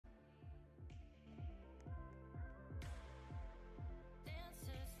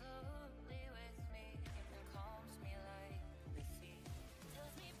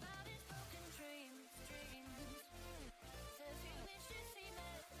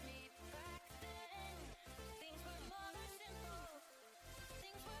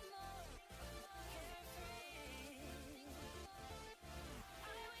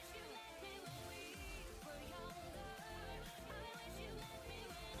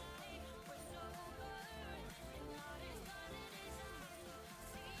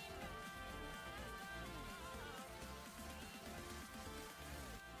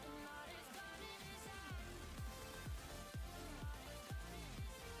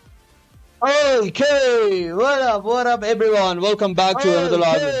Okay, what up, everyone? Welcome back to another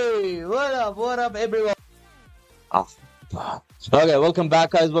live. Okay, what up, everyone? Ah, okay, welcome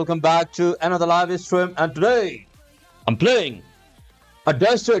back, guys. Welcome back to another live stream. And today, I'm playing a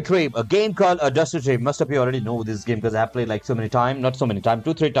Duster Trip, a game called a Duster Trip. Most of you already know this game because I have played like so many times, not so many times,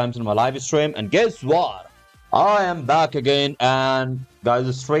 2-3 times in my live stream. And guess what? I am back again, and guys,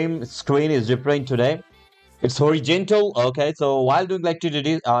 the stream screen is different today. It's horizontal. Okay, so while doing like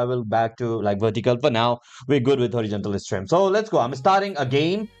TTD, I will back to like vertical. For now, we're good with horizontal stream. So let's go. I'm starting a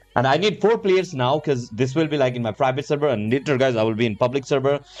game, and I need 4 players now because this will be like in my private server, and later, guys, I will be in public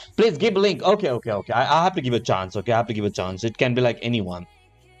server. Please give a link. Okay. I have to give a chance. Okay, I have to give a chance. It can be like anyone.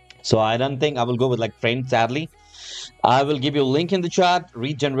 So I don't think I will go with like friends. Sadly, I will give you a link in the chat.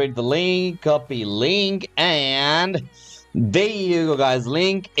 Regenerate the link. Copy link, and there you go, guys.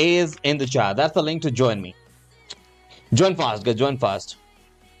 Link is in the chat. That's the link to join me. Join fast, guys. Join fast.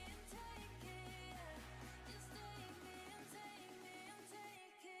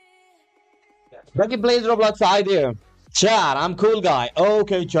 Becky plays Roblox. Hi there. Chad, I'm cool guy.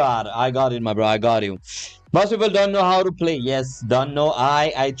 Okay, Chad. I got it, my bro. I got you. Most people don't know how to play. Yes, don't know.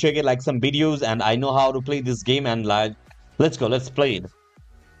 I check it like some videos and I know how to play this game and like let's go. Let's play it.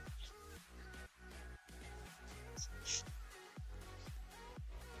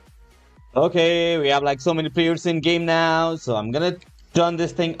 Okay, we have like so many players in game now. So I'm gonna turn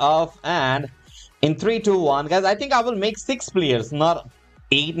this thing off and in 3, 2, 1. Guys, I think I will make 6 players, not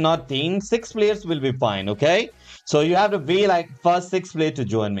 8, not 10. 6 players will be fine, okay? So you have to be like first 6 player to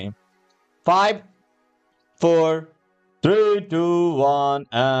join me. 5, 4, 3, 2, 1,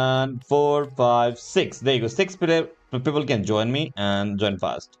 and 4, 5, 6. There you go. 6 people can join me and join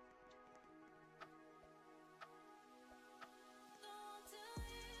fast.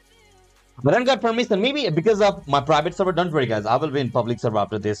 But I don't got permission. Maybe because of my private server. Don't worry, guys. I will be in public server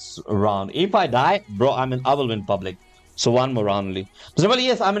after this round. If I die, bro, I will win public. So one more round only. So, well,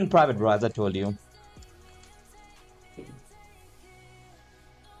 yes, I'm in private, bro, as I told you.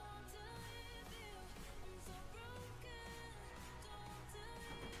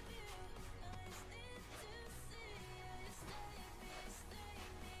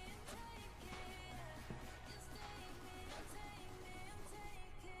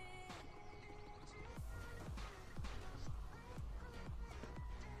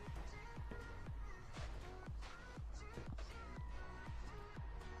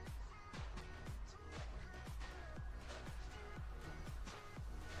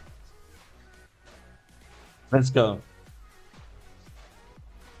 Let's go.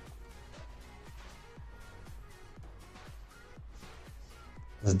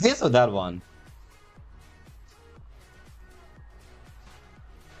 Is this or that one?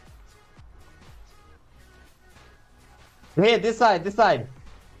 Hey, this side, this side.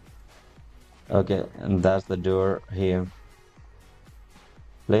 Okay, and that's the door here.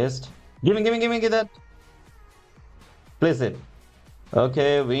 Placed. Give me that. Place it.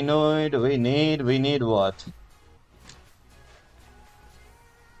 Okay, we know it. We need what?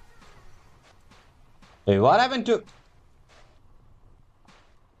 Hey, what happened to?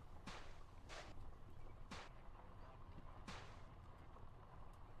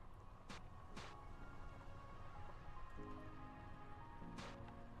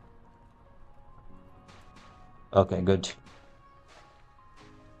 Okay, good.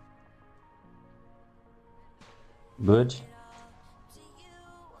 Good.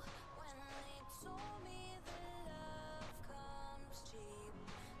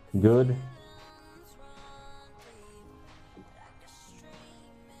 Good.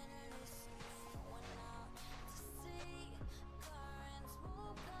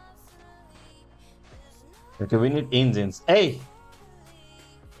 Okay, we need engines. Hey,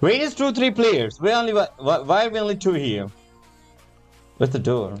 we need 2, 3 players. We only why are we only 2 here? Where's the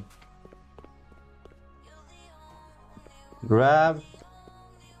door? Grab.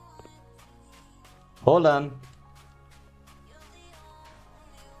 Hold on.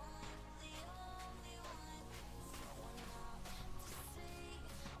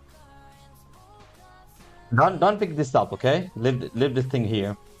 Don't pick this up, okay? Leave this thing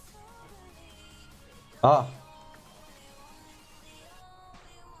here. Ah.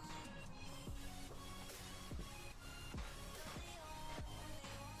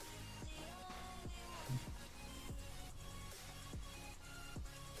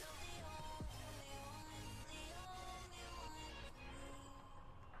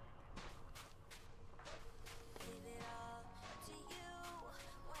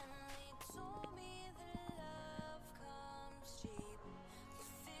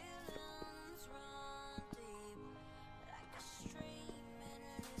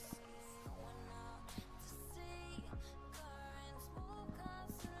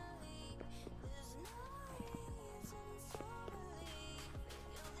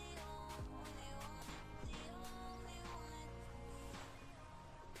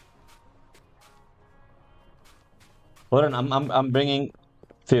 Hold on, I'm bringing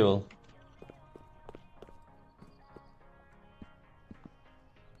fuel.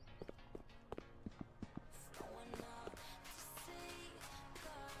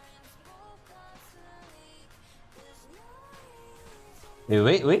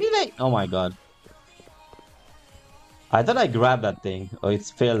 Wait, wait, did I? Oh my god. I thought I grabbed that thing. Oh,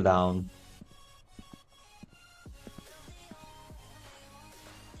 it's fell down.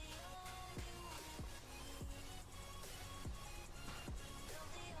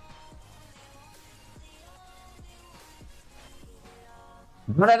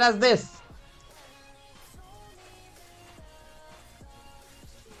 What does this?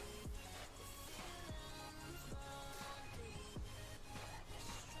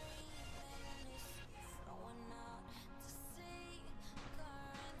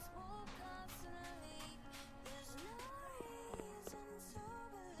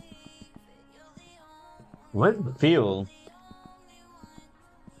 Where's the fuel?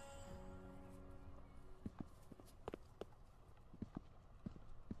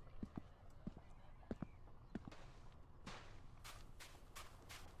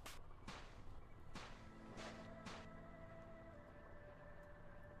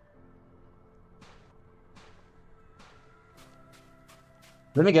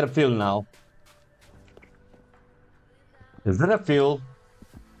 Let me get a fuel now. Is that a fuel?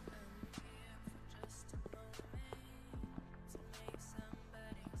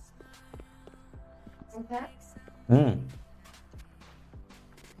 Okay. Hmm.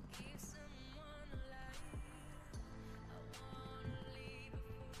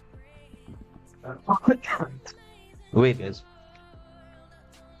 Wait, guys.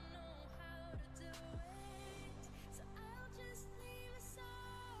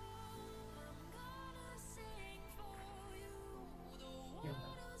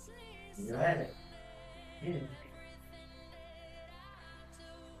 You had it. Yeah.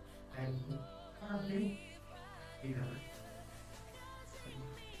 You know.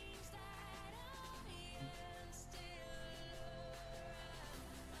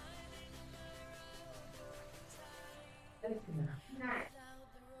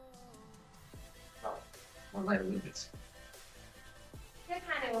 Well, let me get.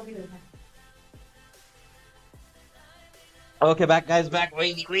 Okay, back, guys, back.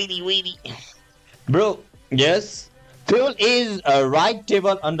 Wait, wait. Bro, yes. Fuel is a right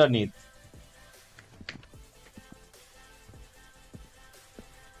table underneath.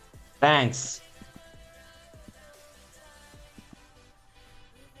 Thanks.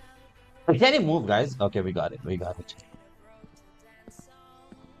 Can you move, guys? Okay, we got it. We got it.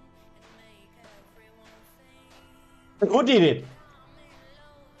 Who did it?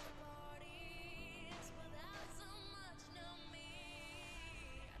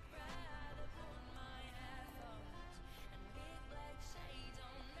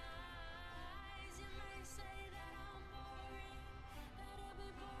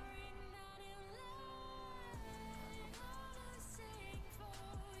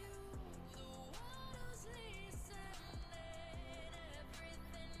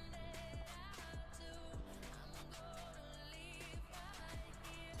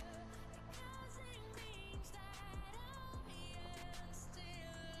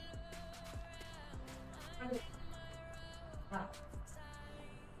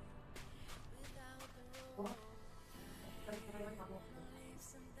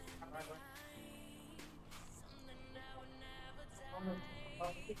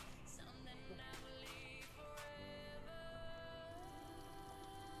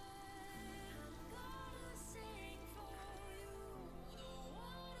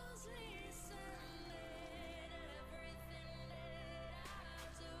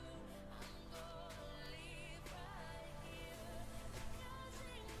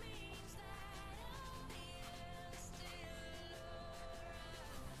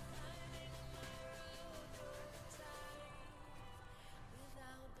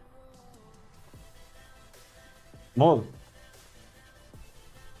 Move.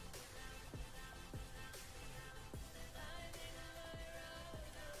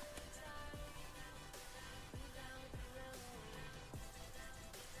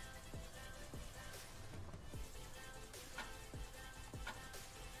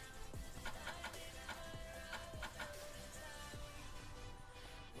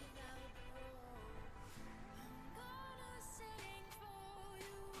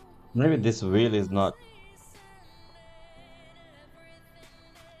 Maybe this wheel is not.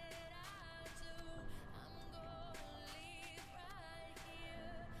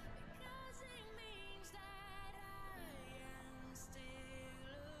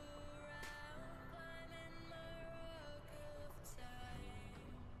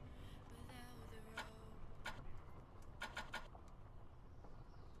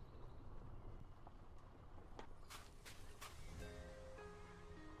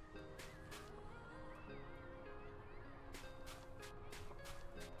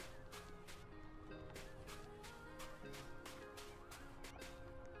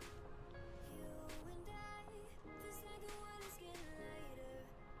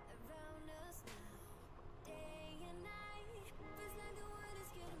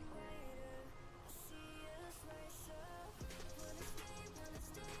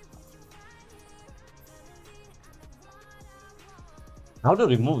 How to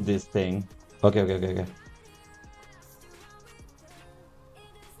remove this thing? Okay, okay, okay, okay.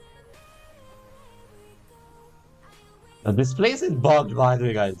 This place is bugged, by the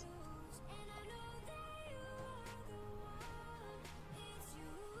way, guys.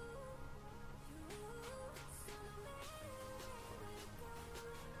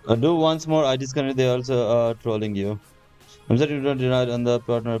 Do once more. I disconnected. They also are trolling you. I'm sorry you don't deny on the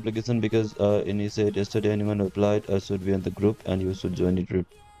partner application because in you said yesterday anyone who applied should be in the group and you should join the group.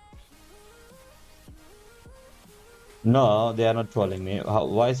 No, they are not trolling me.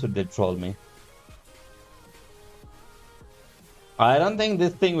 Why should they troll me? I don't think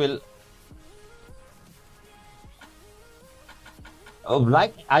this thing will. Oh,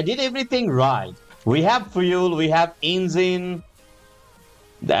 like I did everything right. We have fuel. We have engine.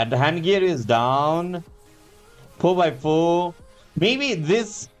 That hand gear is down. 4x4. Maybe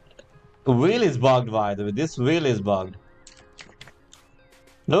this wheel is bugged, by the way. This wheel is bugged.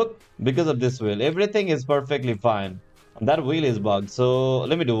 Look, because of this wheel, everything is perfectly fine. That wheel is bugged. So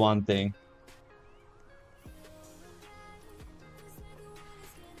let me do one thing.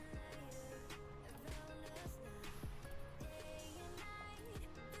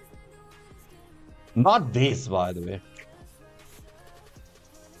 Not this, by the way.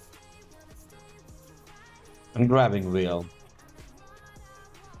 I'm grabbing wheel.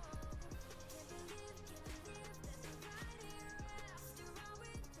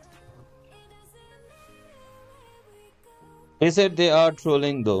 He said they are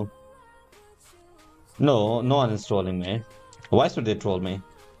trolling though. No, no one is trolling me. Why should they troll me?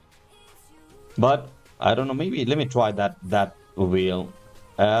 But I don't know. Maybe let me try that wheel.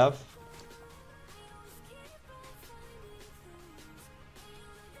 F.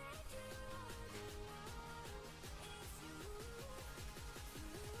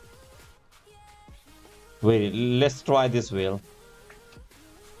 Wait, let's try this wheel.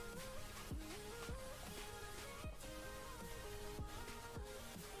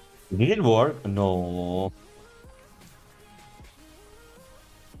 Did it work? No.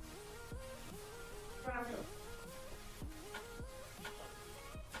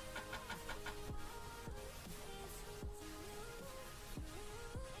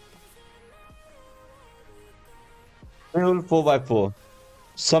 Wheel 4x4.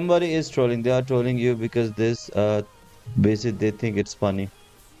 Somebody is trolling. They are trolling you because this basically they think it's funny.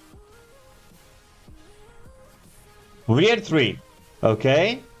 Weird 3.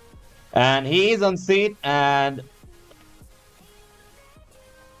 Okay. And he is on seat and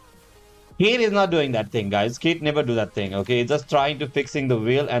Kate is not doing that thing, guys. Kate never do that thing, okay? It's just trying to fixing the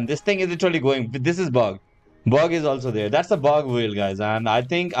wheel and this thing is literally going. This is bug. Bug is also there. That's a bug wheel, guys. And I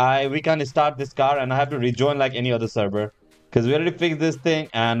think we can start this car and I have to rejoin like any other server. Because we already fixed this thing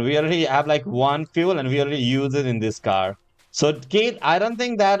and we already have like one fuel and we already use it in this car. So Kate, I don't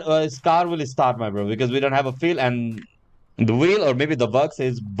think that car will start, my bro, because we don't have a fuel and the wheel or maybe the bug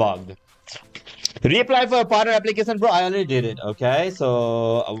says bugged. Reapply for a partner application, bro. I already did it. Okay,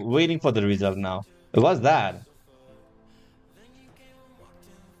 so I'm waiting for the result now. What's that?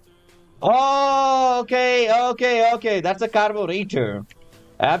 Oh, okay. That's a carburetor.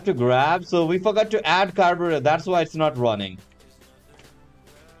 I have to grab. So we forgot to add carburetor. That's why it's not running.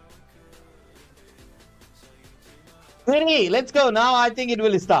 Ready? Let's go. Now I think it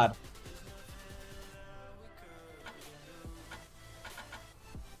will start.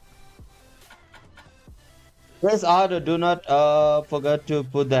 Press R. Do not forget to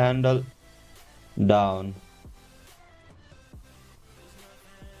put the handle down.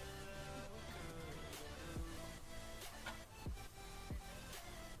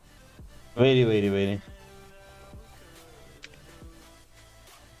 Wait.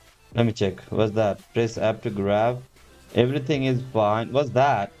 Let me check. What's that? Press app to grab. Everything is fine. What's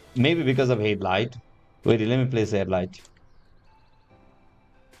that? Maybe because of headlight. Wait, let me place headlight.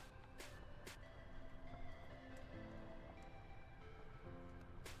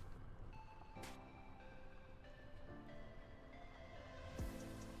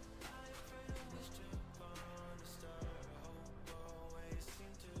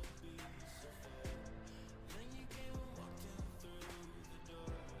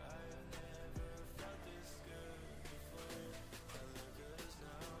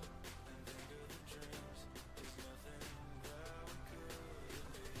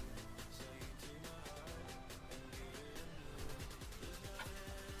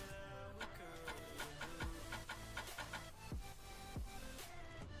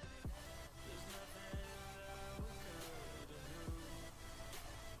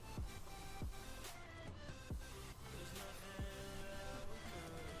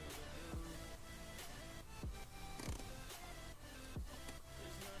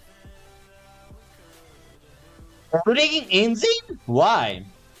 Are you taking engine? Why?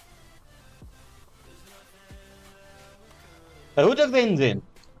 Who took the engine?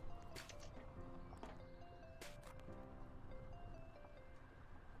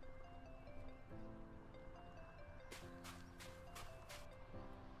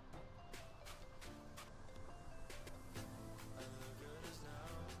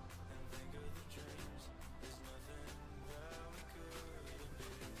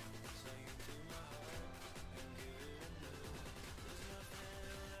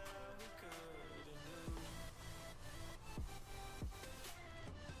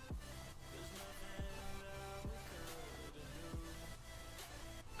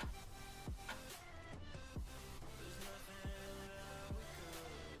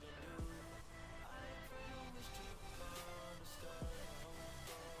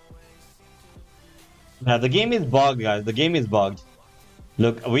 Now the game is bugged, guys. The game is bugged.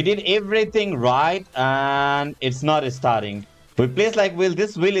 Look, we did everything right, and it's not starting. We place like wheel.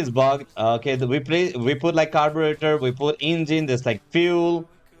 This wheel is bugged. Okay, we put like carburetor. We put engine. There's like fuel.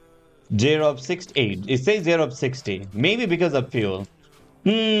 0 of 60. It says 0 of 60. Maybe because of fuel.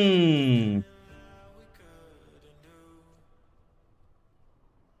 Hmm.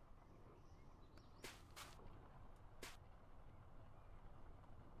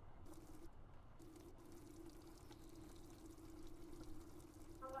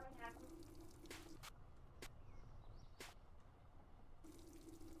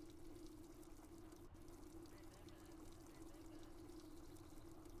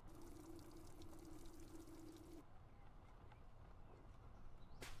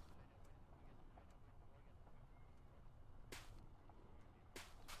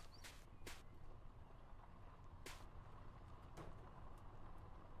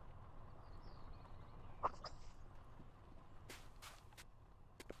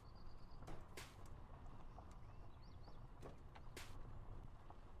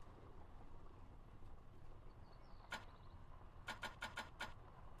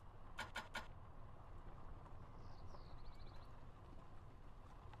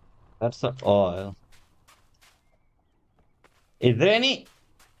 That's the oil. Is there any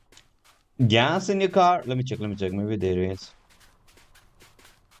gas in your car? Let me check. Let me check. Maybe there is.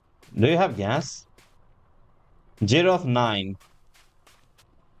 Do you have gas? 0 of 9.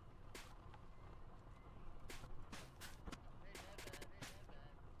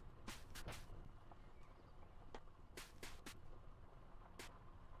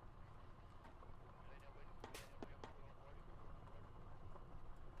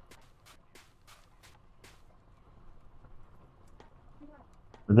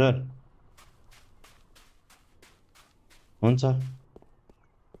 There. One sir.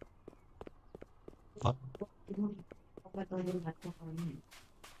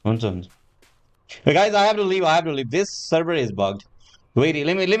 One sir. Hey, guys, I have to leave. I have to leave. This server is bugged. Wait,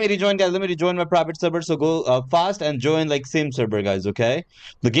 let me rejoin, guys. Let me rejoin my private server. So go fast and join like same server, guys. Okay.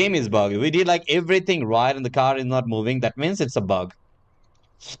 The game is bugged. We did like everything right, and the car is not moving. That means it's a bug.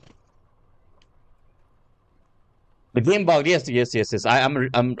 The game bugged. Yes, yes, yes, yes. I'm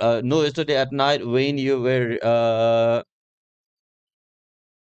no, yesterday at night when you were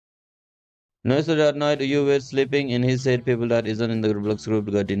no, yesterday at night you were sleeping and he said people that isn't in the Roblox group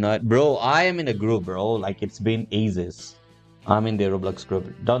got denied. Bro, I am in a group, bro. Like it's been ages. I'm in the Roblox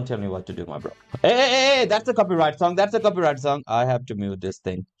group. Don't tell me what to do, my bro. Hey, that's a copyright song. That's a copyright song. I have to mute this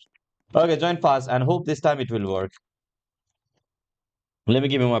thing. Okay, join fast and hope this time it will work. Let me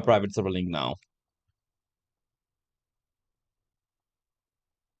give you my private server link now.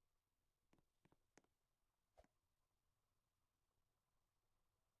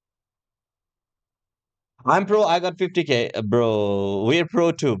 I'm pro. I got 50K. Bro, we're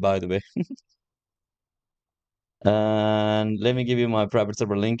pro too, by the way. And let me give you my private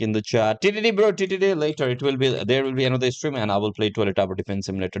server link in the chat. TTD, bro, TTD. Later, there will be another stream, and I will play Toilet Tower Defense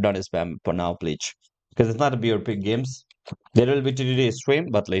Simulator. Don't spam for now, please, because it's not a beer pick games. There will be TTD stream,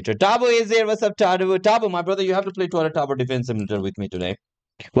 but later. Tabu is here. What's up, Tabu? Tabu, my brother, you have to play Toilet Tower Defense Simulator with me today.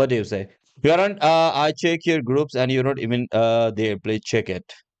 What do you say? You aren't. I check your groups, and you're not even there. Please check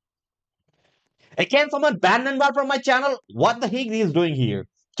it. Hey, can someone ban Nanbar from my channel? What the heck he is doing here?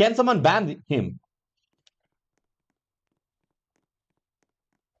 Can someone ban him?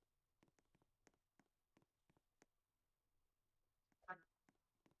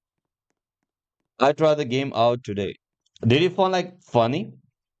 I tried the game out today. Did you find like funny?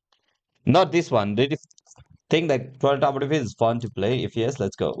 Not this one. Did you think that 12 Tower Defense is fun to play? If yes,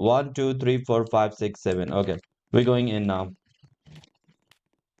 let's go. 1, 2, 3, 4, 5, 6, 7. Okay. We're going in now.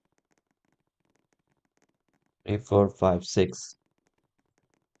 3, 4, 5, 6.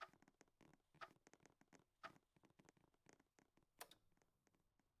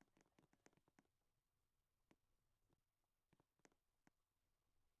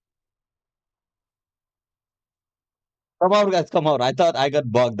 Come out, guys, come out. I thought I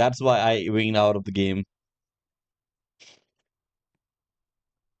got bugged. That's why I went out of the game.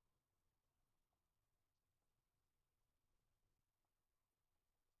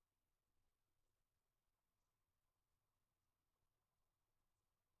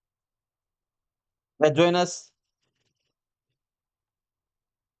 Let's join us.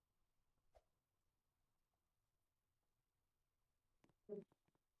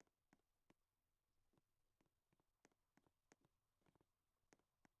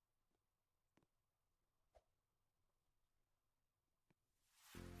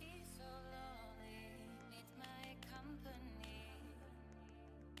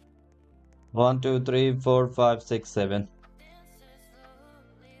 One, two, three, four, five, six, seven.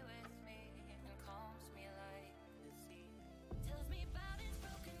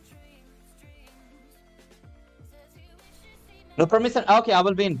 No permission. Okay, I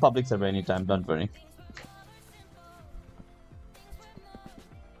will be in public server anytime. Don't worry.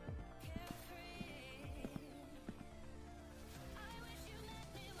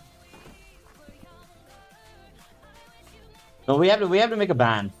 No, we have to make a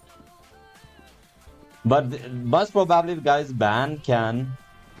ban. But most probably, guys, ban can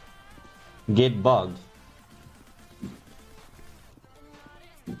get bugged.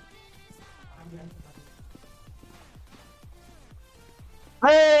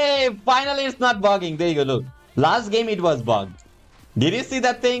 Hey, finally it's not bugging. There you go. Look, last game it was bugged. Did you see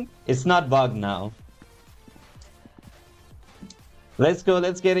that thing? It's not bugged now. Let's go.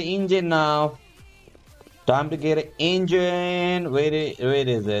 Let's get an engine now. Time to get an engine. Where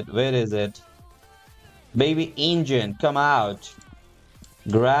is it? Where is it? Baby engine, come out.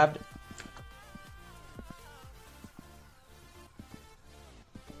 Grabbed.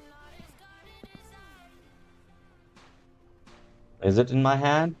 Is it in my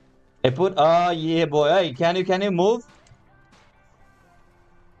hand? I put. Oh yeah, boy. Hey, can you move?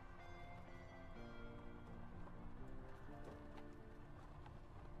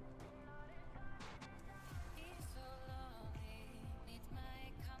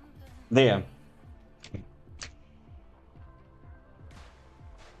 There.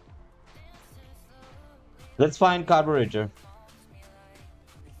 Let's find carburetor.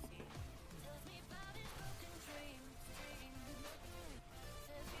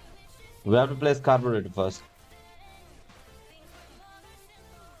 We have to place carburetor first.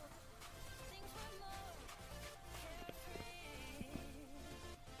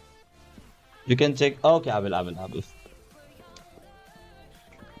 You can check. Okay, I will.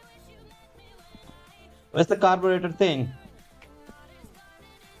 Where's the carburetor thing?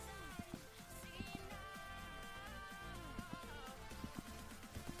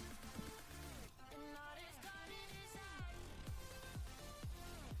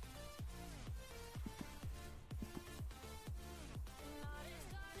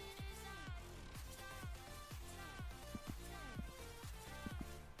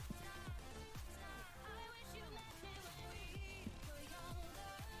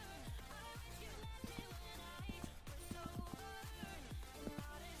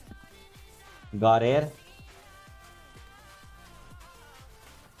 Got it.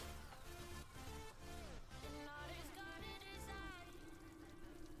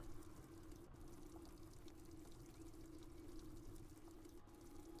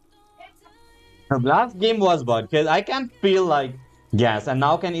 The last game was bad because I can feel like gas and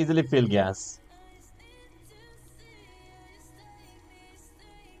now can easily feel gas.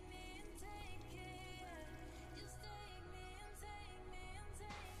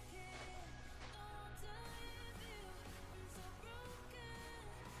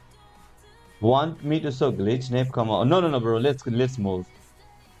 Want me to so glitch Nave? Come on. No, bro. Let's move.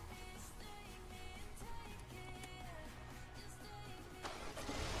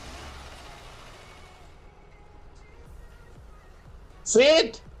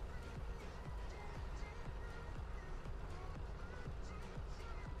 Sit.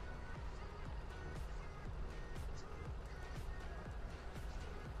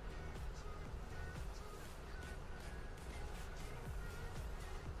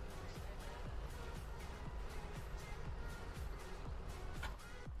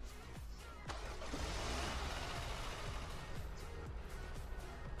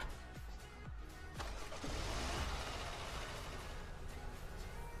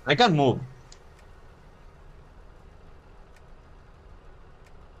 I can't move.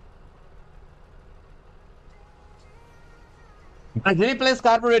 I replace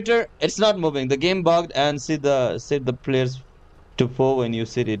carburetor. It's not moving. The game bugged and set the players to 4 when you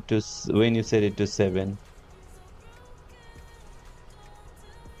set it to 7.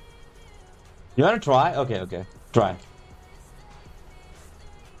 You wanna try? Okay. Try.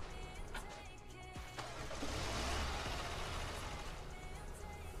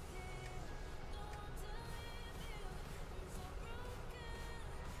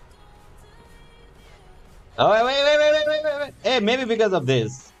 Oh, wait. Hey, maybe because of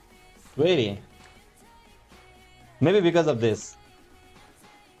this. Really? Maybe because of this.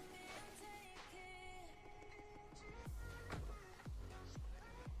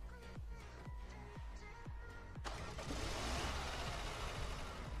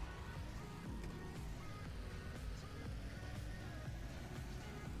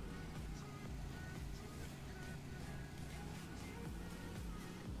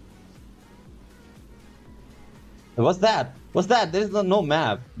 What's that? What's that? There's no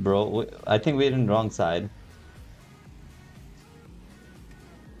map, bro. I think we're in the wrong side.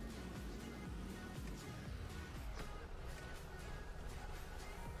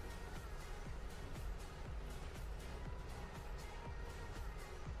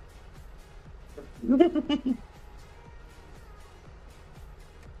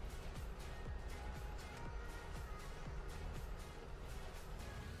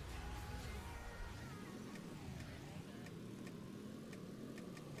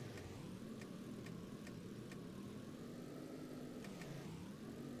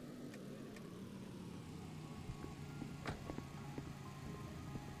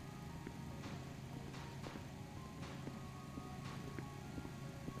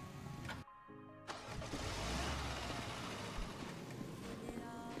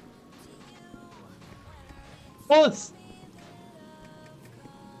 What's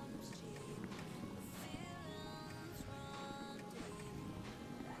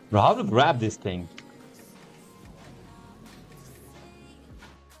Bro, how to grab this thing?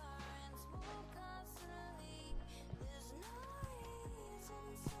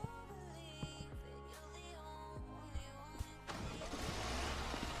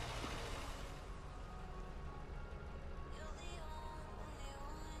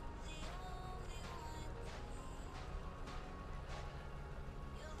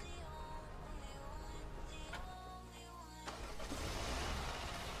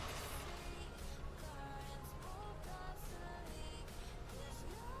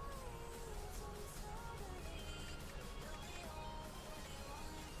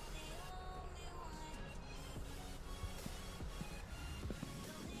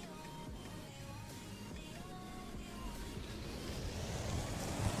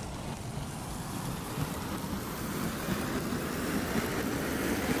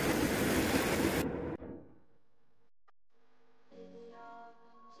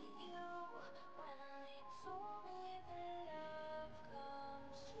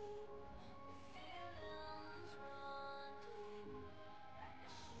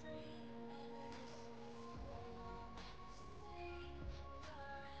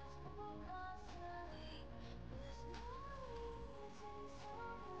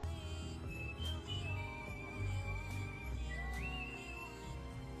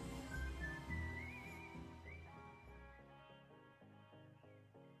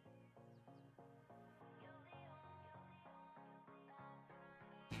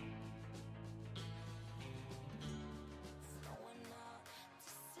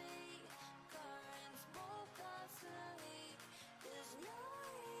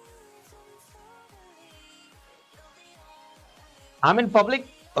 I'm in public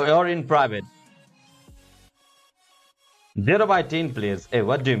or in private? 0 by 10 players. Hey,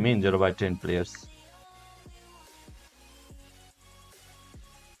 what do you mean 0 by 10 players?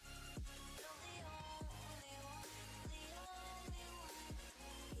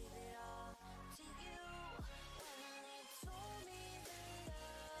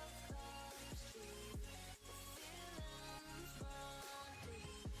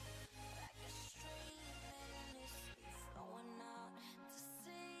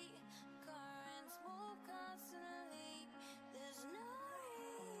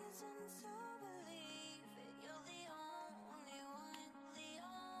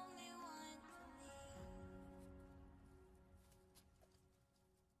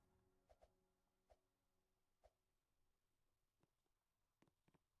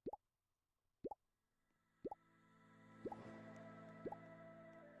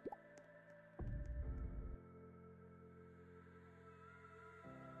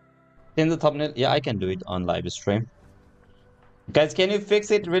 In the thumbnail? Yeah, I can do it on live stream. Guys, can you fix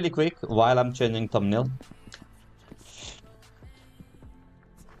it really quick while I'm changing thumbnail?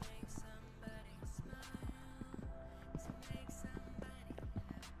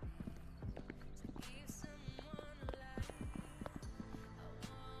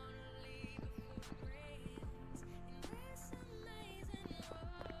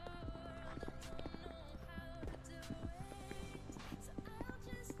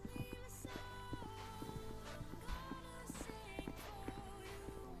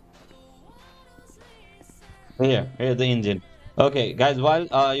 Here the engine. Okay, guys, while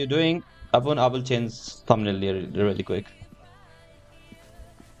you're doing, Upon, I will change thumbnail really quick.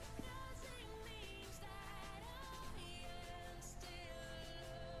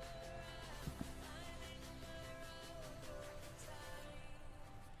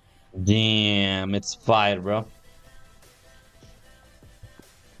 Damn, it's fire, bro.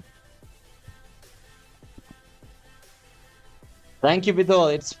 Thank you,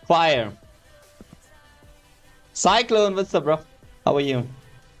 Bidol. It's fire. Cyclone, what's up, bro? How are you?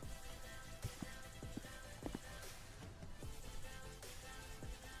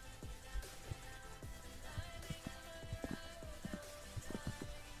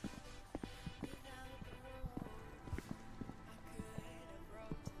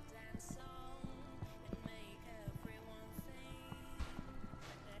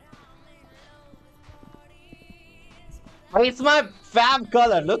 Oh, it's my fab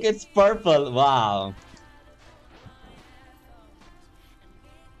color. Look, it's purple. Wow.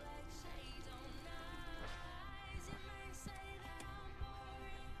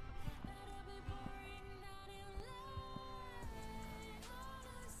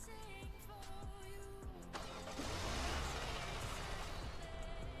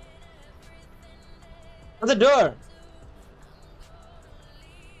 What's the door?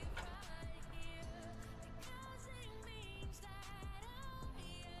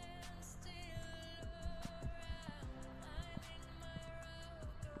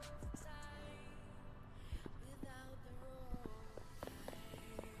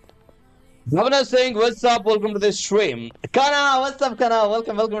 Governor saying, what's up? Welcome to the stream. Kana, what's up, Kana?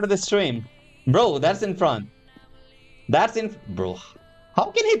 Welcome to the stream. Bro, that's in front. That's in. Bro,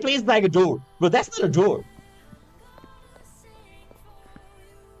 how can he place like a door? Bro, that's not a door.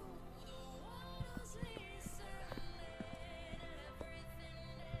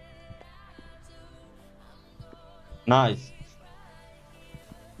 Nice.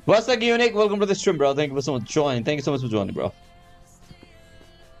 What's up, Unique? Welcome to the stream, bro. Thank you for so much joining. Thank you so much for joining, bro.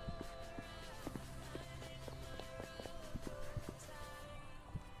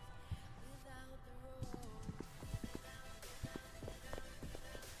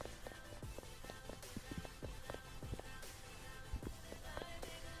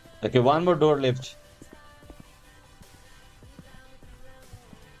 Okay, one more door left.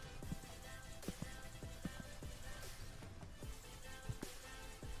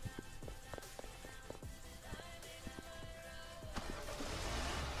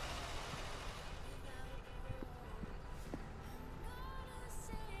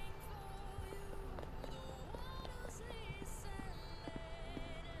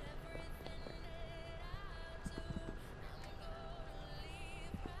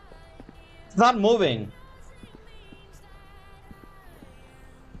 It's not moving.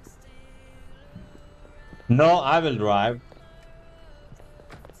 No, I will drive.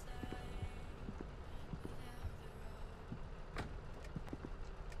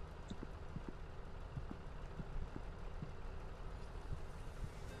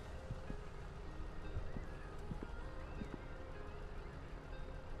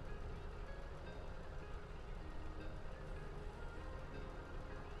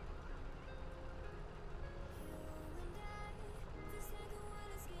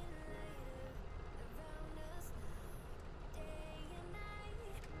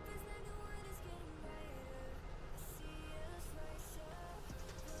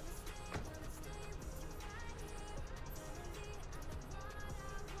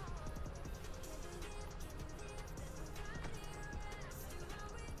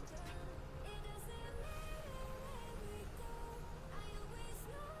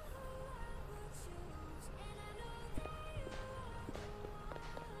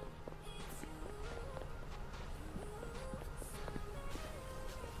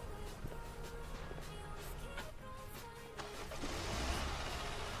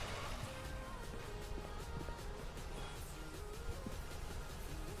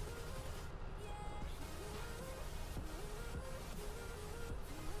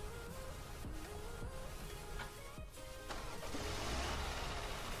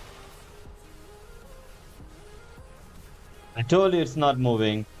 I told you it's not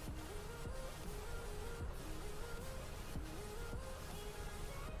moving.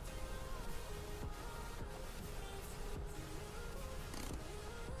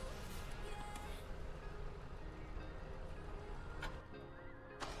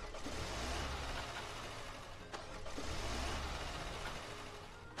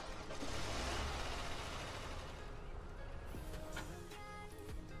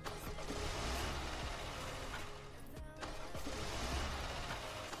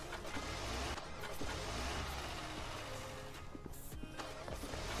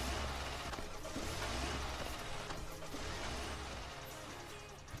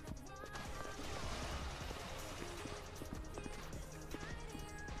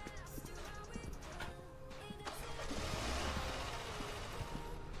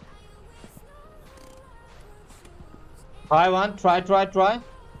 Try one. Try, try, try.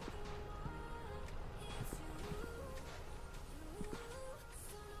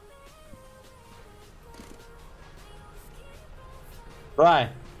 Try.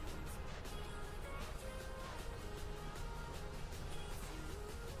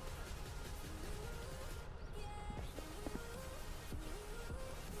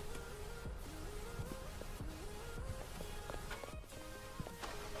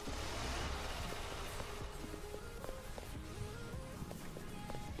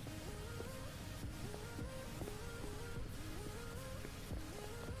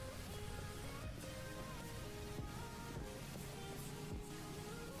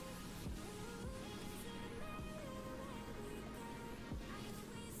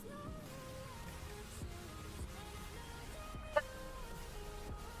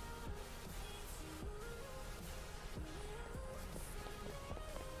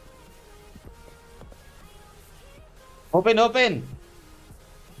 Open, open.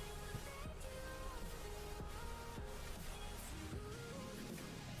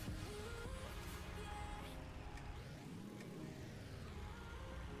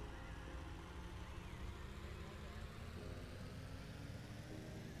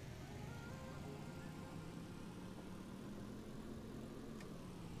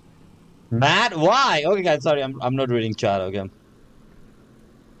 Matt, why? Okay, guys, sorry, I'm not reading chat. Okay.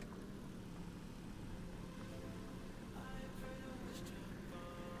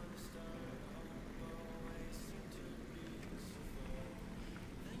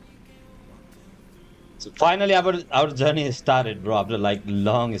 So finally, our journey has started, bro. After like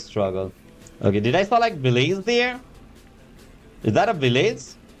long struggle. Okay, did I saw like village there? Is that a village?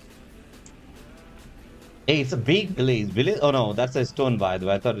 Hey, it's a big village. Village? Oh no, that's a stone by the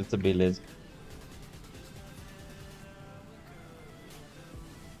way. I thought it's a village.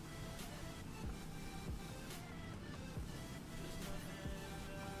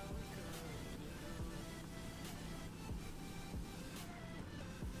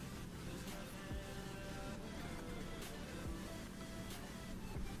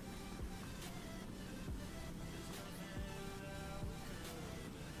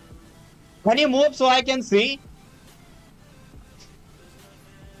 Can you move so I can see?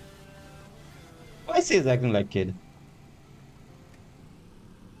 Why is he acting like kid?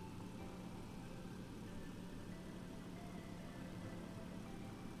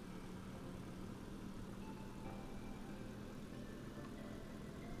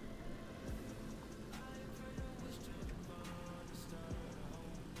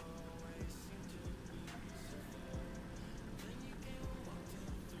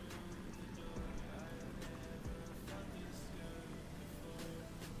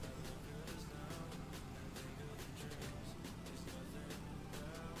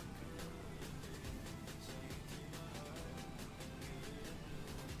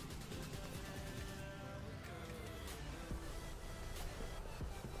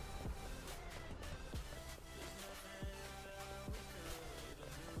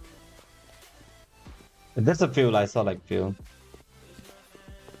 There's a few. I saw like few.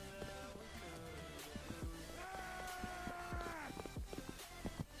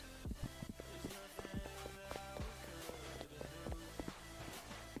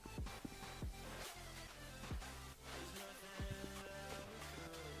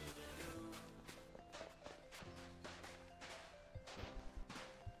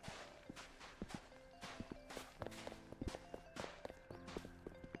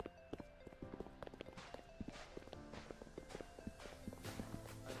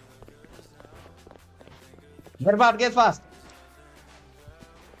 Get fast.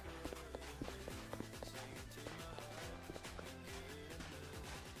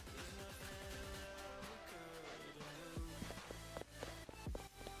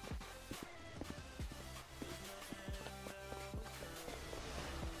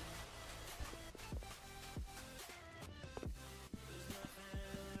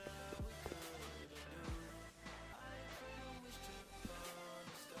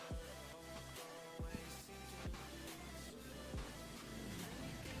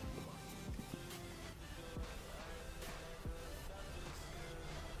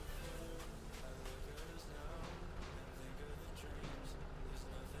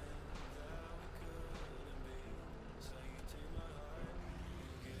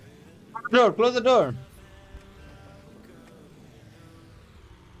 Door, close the door.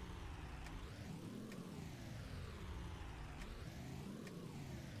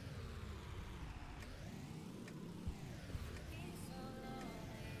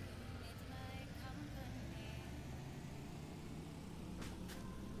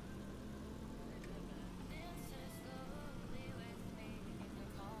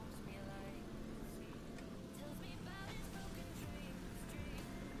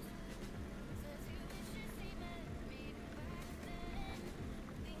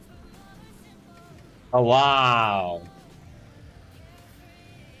 Oh, wow.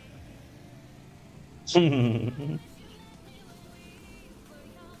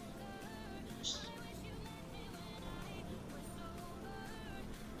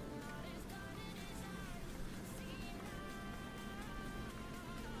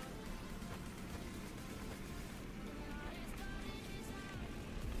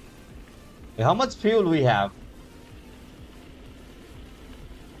 How much fuel we have?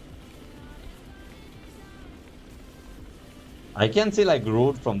 I can see like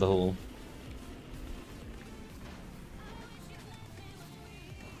road from the hole.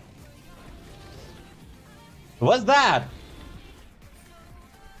 What's that?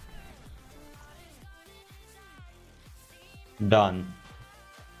 Done.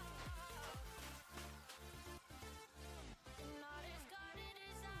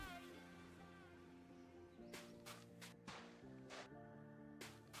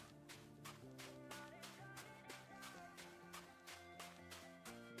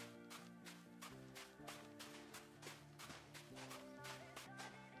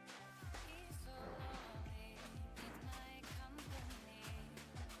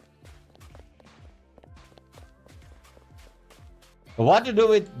 What to do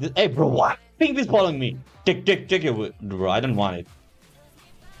with this? Hey, bro, what? Pink is following me. Take it, bro. I don't want it.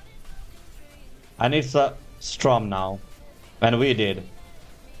 I need a storm now. And we did.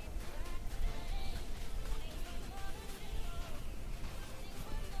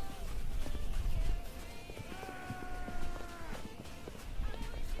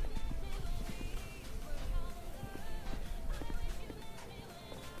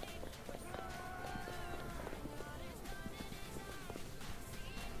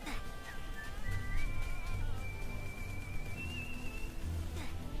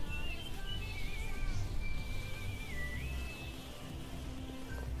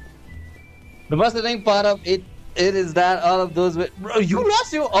 The frustrating part of it is that all of those. Bro, you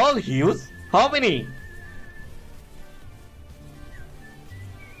lost your all hues? How many?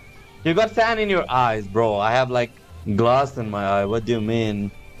 You got sand in your eyes, bro. I have like glass in my eye. What do you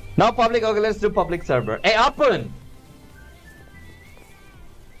mean? Now public. Okay, let's do public server. Hey, open!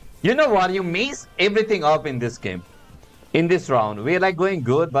 You know what? You mess everything up in this game. In this round. We're like going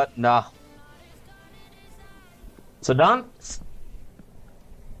good, but nah. So don't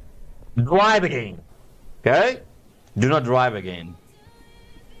drive again. Okay? Do not drive again.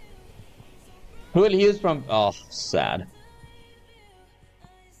 Who will use from... Oh, sad.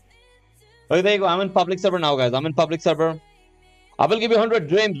 Okay, there you go. I'm in public server now, guys. I'm in public server. I will give you 100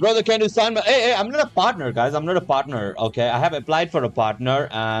 dreams. Brother, can you sign my... Hey, I'm not a partner, guys. I'm not a partner, okay? I have applied for a partner,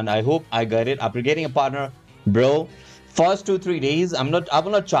 and I hope I get it. After getting a partner, bro, first 2-3 days, I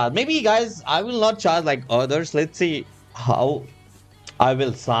will not charge. Maybe, guys, I will not charge like others. Let's see how I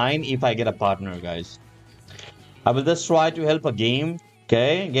will sign if I get a partner, guys. I will just try to help a game,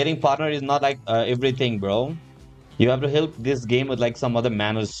 okay? Getting partner is not like everything, bro. You have to help this game with like some other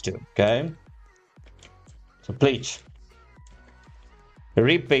manners too, okay? So please.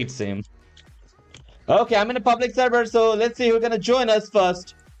 Repeat sim. Okay, I'm in a public server, so let's see who's gonna join us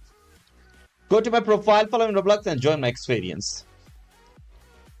first. Go to my profile, follow me on Roblox, and join my experience.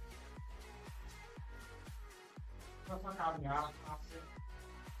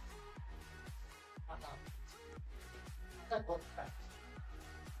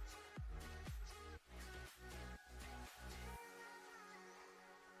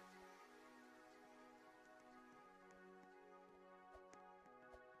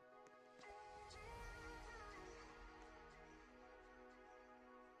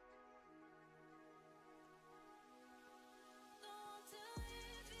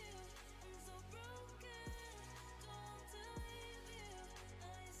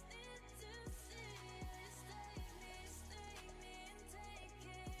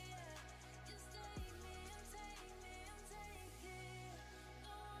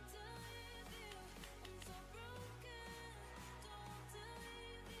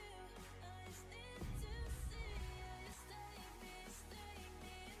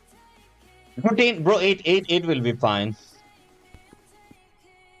 Routine, bro, 8 will be fine.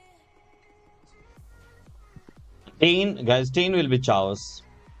 10, guys, 10 will be chows.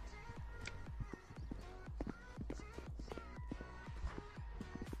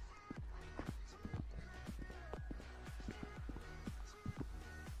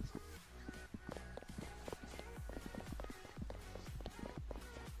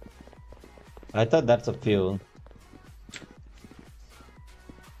 I thought that's a fuel.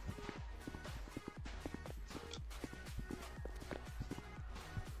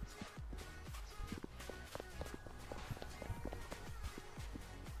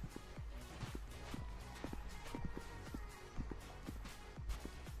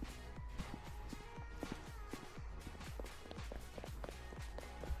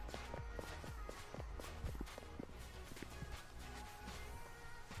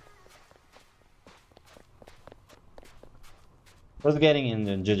 Who's getting in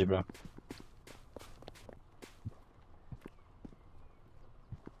the GG, bro?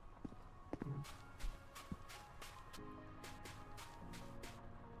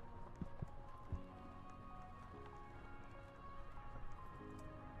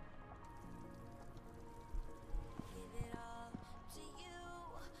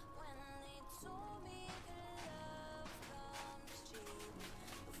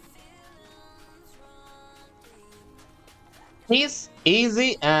 He's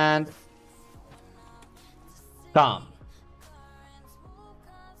easy and calm.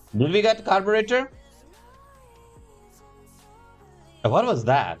 Did we get carburetor? What was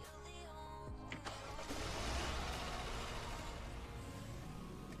that?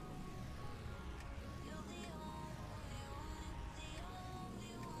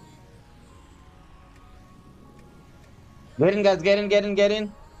 Get in, guys. Get in, get in, get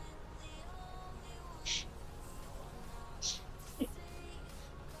in.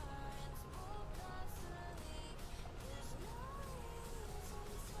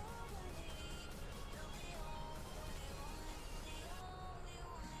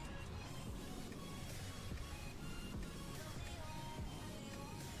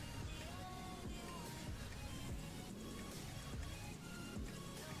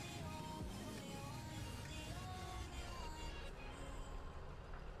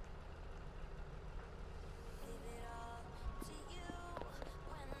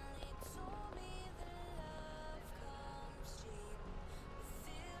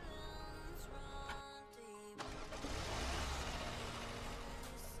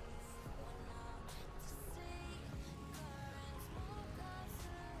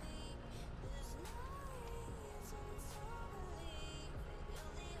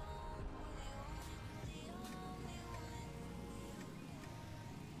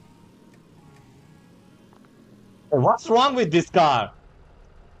 What's wrong with this car?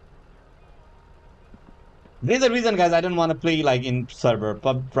 This is the reason, guys. I don't want to play like in server,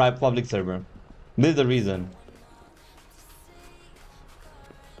 public server. This is the reason.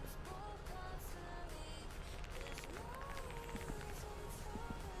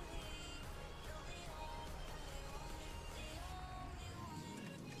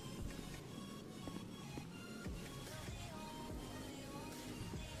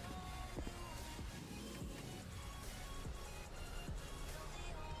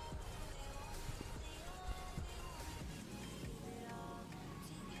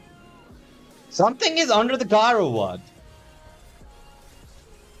 Something is under the car or what?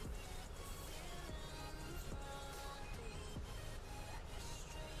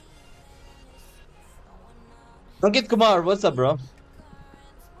 Ankit Kumar, what's up, bro?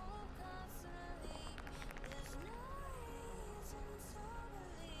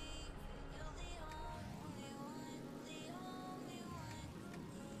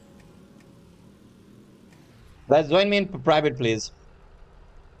 Guys, join me in private, please.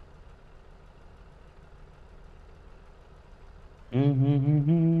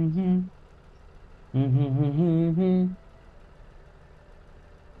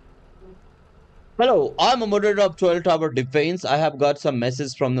 Hello, I'm a moderator of 12 Tower Defense. I have got some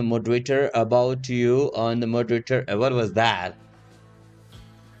message from the moderator about you on the moderator. What was that?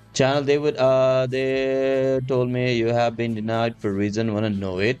 Channel, they told me you have been denied for reason. Wanna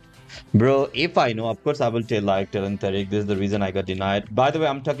know it? Bro, if I know, of course I will tell like Talentheric. This is the reason I got denied. By the way,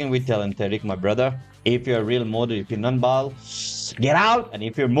 I'm talking with Talentheric, my brother. If you're a real mod, if you're non-ball, get out. And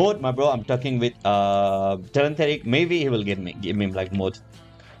if you're mod, my bro, I'm talking with Talentheric. Maybe he will give me like mod.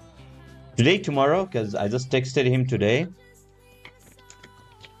 Today, tomorrow, because I just texted him today.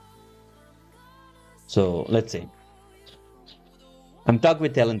 So let's see. I'm talking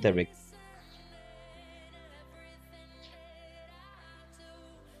with Talentheric.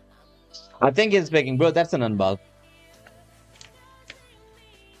 I think he's speaking, bro. That's an unball.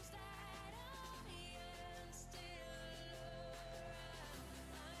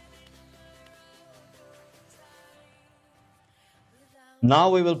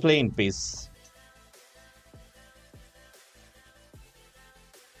 Now we will play in peace.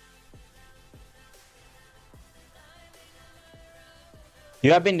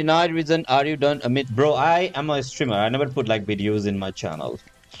 You have been denied reason. Are you done, Amit? Bro, I am a streamer. I never put like videos in my channel.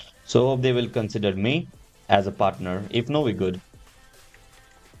 So hope they will consider me as a partner. If no, we good.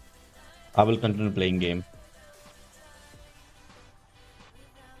 I will continue playing game.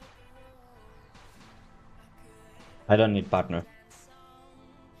 I don't need partner.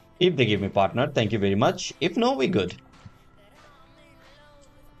 If they give me partner, thank you very much. If no, we good.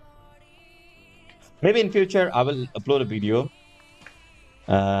 Maybe in future I will upload a video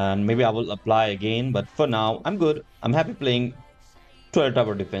and maybe I will apply again. But for now, I'm good. I'm happy playing 12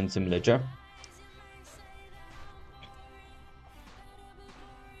 Tower Defense Simulator.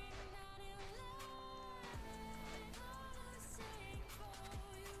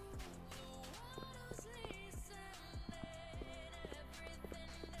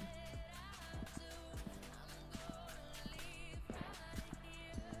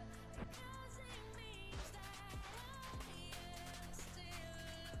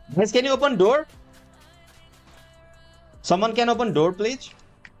 Guys, can you open door? Someone can open door, please?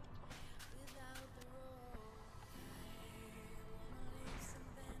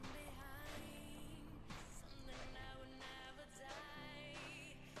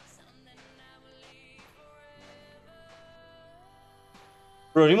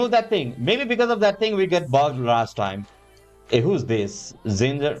 Bro, remove that thing. Maybe because of that thing we get bugged last time. Hey, who's this?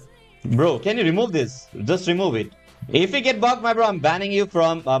 Zinger? Bro, can you remove this? Just remove it. If you get bugged, my bro, I'm banning you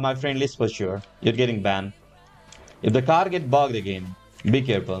from my friend list for sure. You're getting banned. If the car get bugged again, be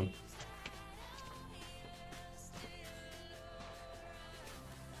careful.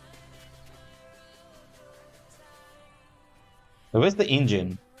 Where's the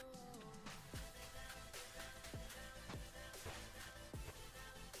engine?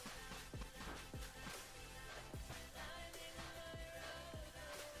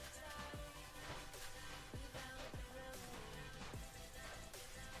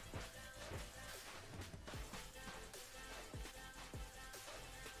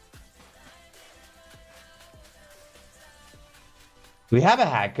 We have a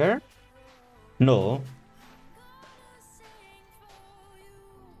hacker? No.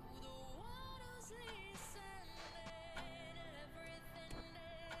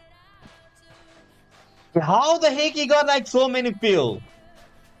 How the heck he got like so many fuel?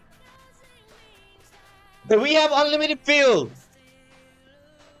 We have unlimited fuel.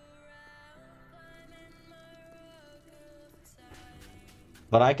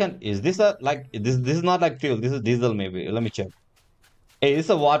 But I can. Is this a like this? This is not like fuel. This is diesel maybe. Let me check. Hey, this is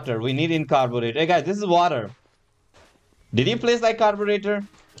a water. We need in carburetor. Hey guys, this is water. Did you place like carburetor?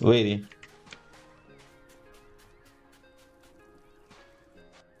 Wait.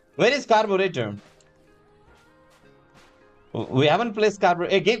 Where is carburetor? We haven't placed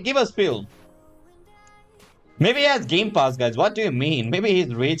carburetor. Hey, give us fuel. Maybe he has Game Pass, guys. What do you mean? Maybe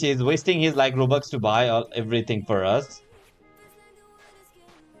he's rich. He's wasting his like Robux to buy everything for us.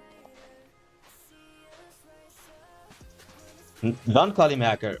 Don't call him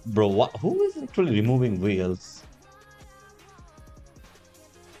hacker, bro. What? Who is actually removing wheels?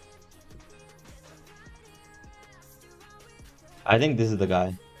 I think this is the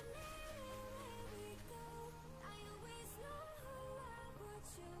guy.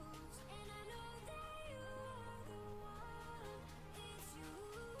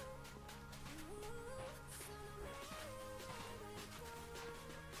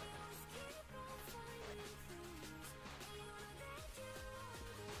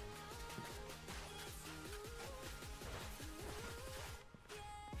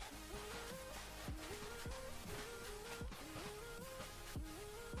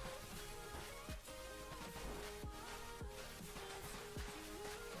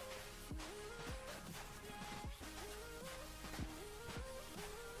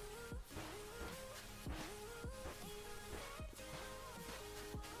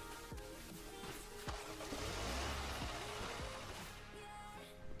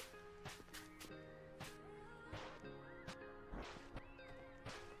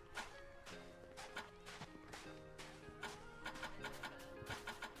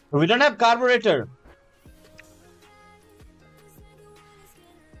 We don't have carburetor.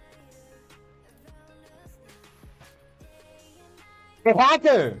 A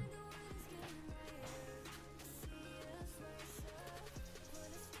hacker.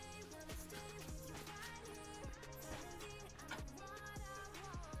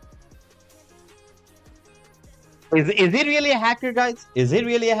 Is he really a hacker, guys? Is he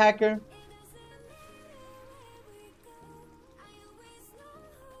really a hacker?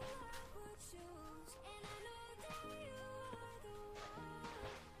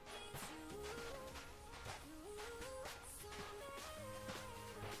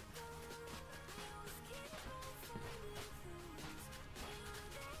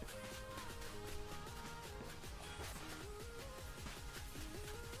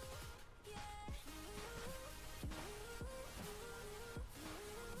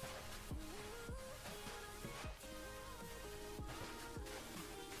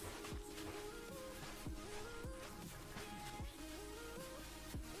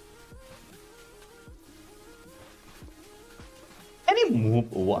 Any move?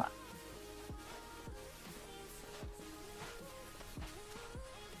 What?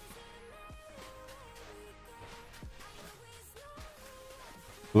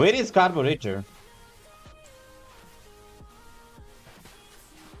 Where is carburetor?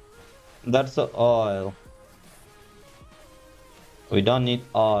 That's the oil. We don't need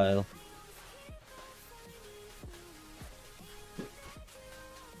oil.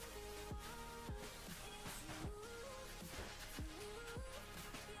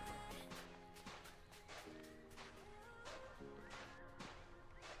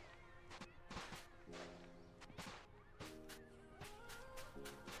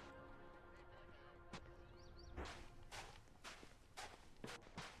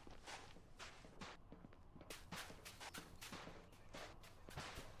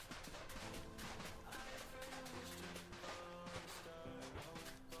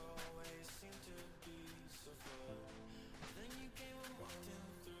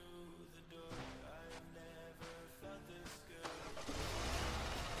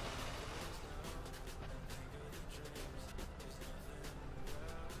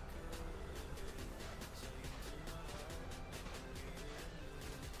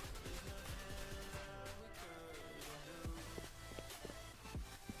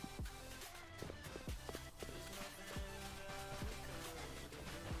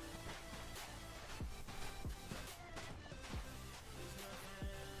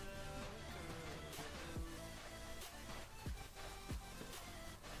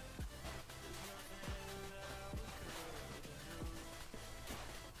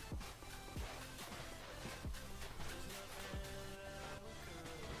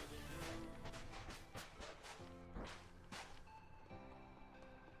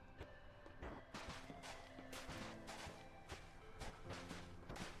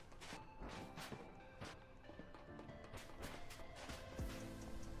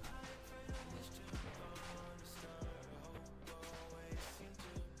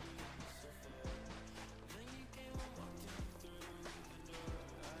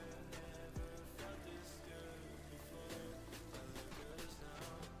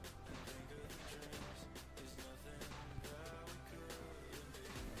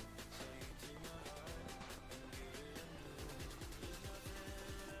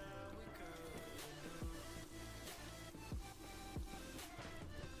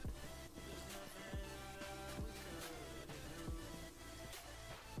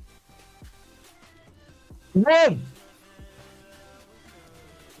 Man,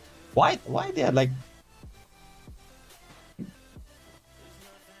 why they are like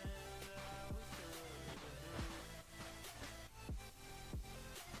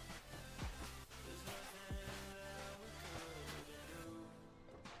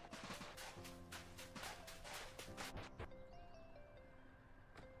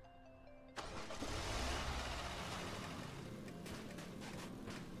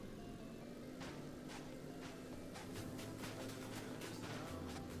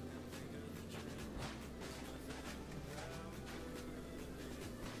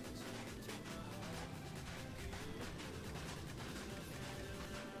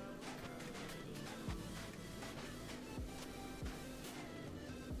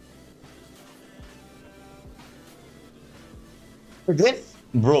this?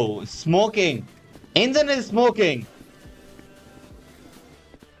 Bro, smoking. Engine is smoking.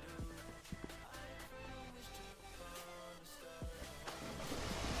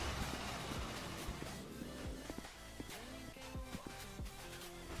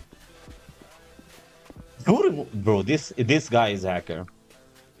 Bro, this guy is hacker.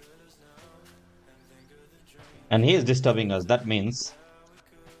 And he is disturbing us. That means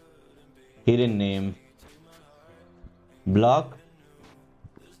hidden name. Block.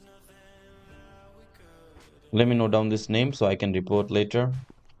 Let me note down this name so I can report later.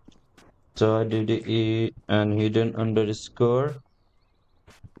 So DDE and hidden underscore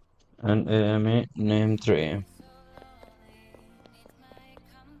and AMA name 3.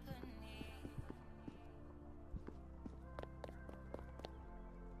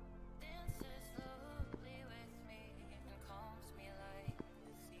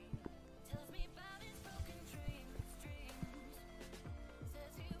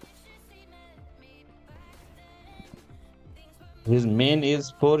 His main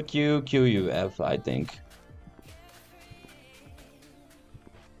is 4QQUF, I think.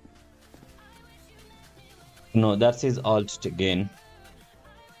 No, that's his alt again.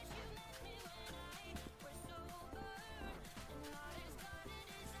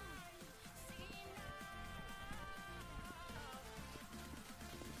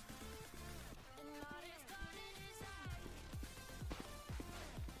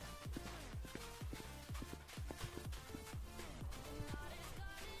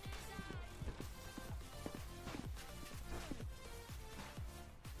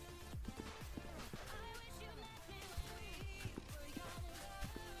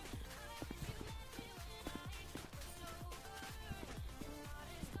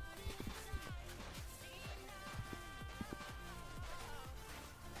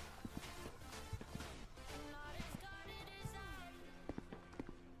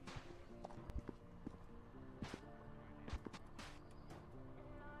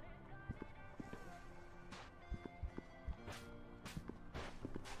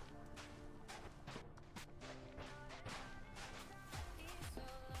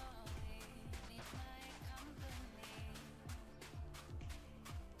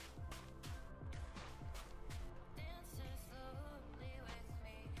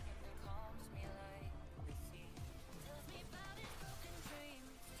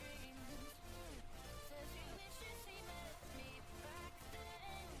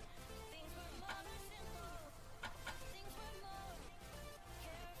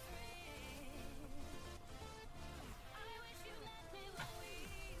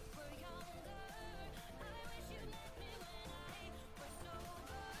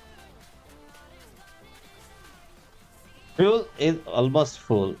 Fuel is almost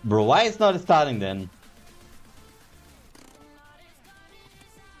full. Bro, why it's not starting then?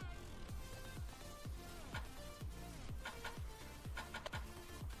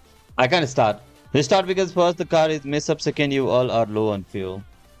 I can't start. Restart because first the car is mess up, second you all are low on fuel.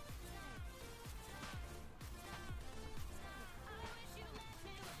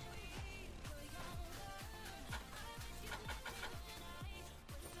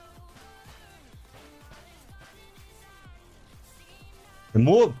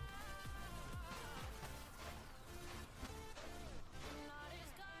 Move!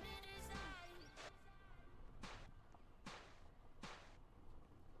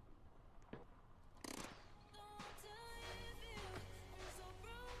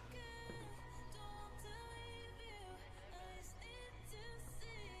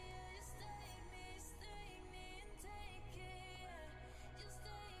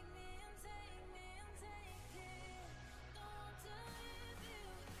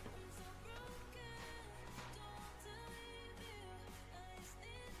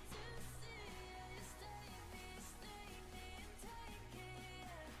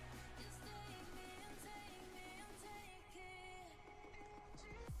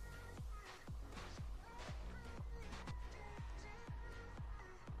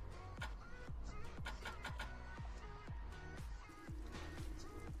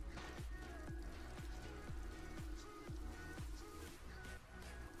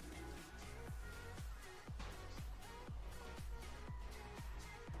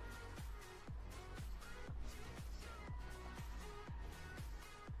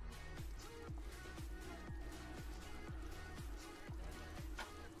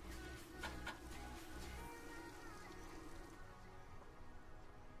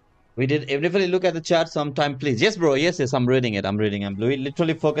 We did everybody look at the chat sometime, please. Yes, bro. Yes, yes, I'm reading it. I'm reading. I'm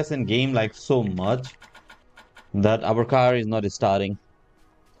literally focused in game like so much that our car is not starting.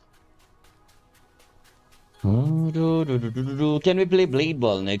 Can we play Blade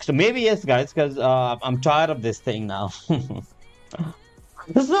Ball next? Maybe yes, guys, because I'm tired of this thing now.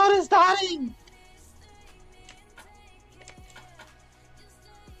 It's not starting.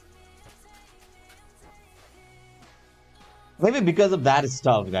 Maybe because of that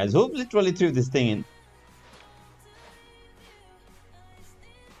stuff, guys. Who literally threw this thing in?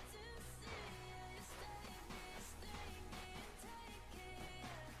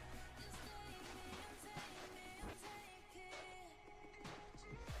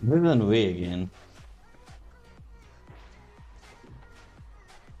 Vivian way again.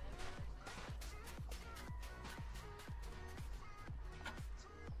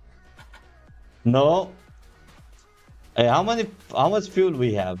 No. Hey, how much fuel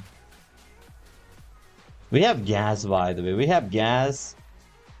we have? We have gas, by the way. We have gas.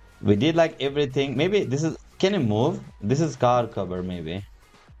 We did like everything. Maybe this is, can you move? This is car cover, maybe.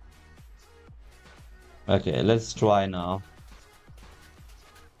 Okay, let's try now.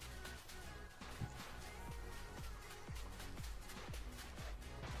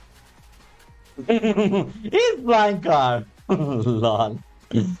 It's flying car. Lol.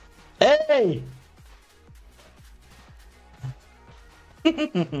 Hey!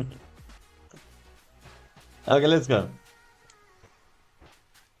 Okay, let's go.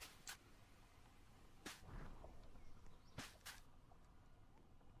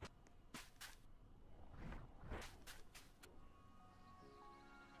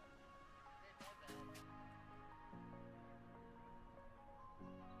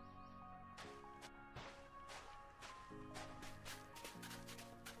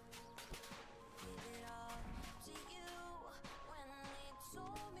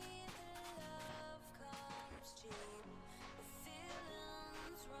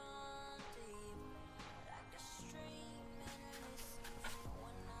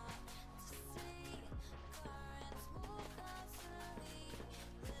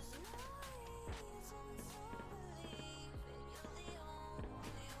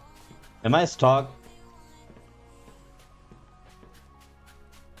 Am I stuck?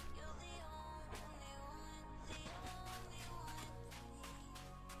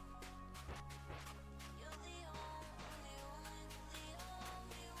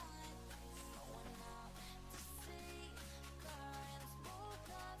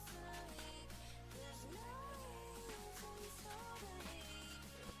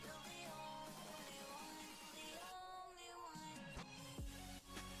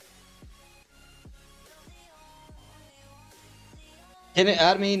 Can you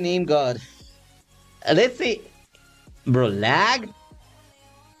add me name God? Let's see. Bro, lag?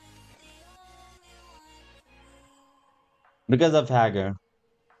 Because of Hager.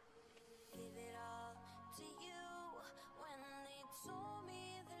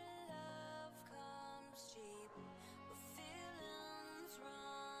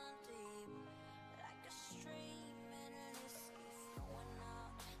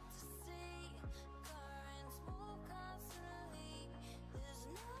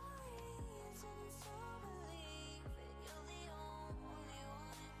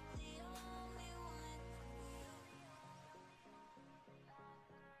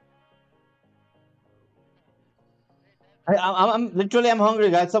 I'm literally I'm hungry,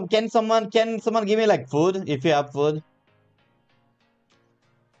 guys. Can someone give me like food if you have food?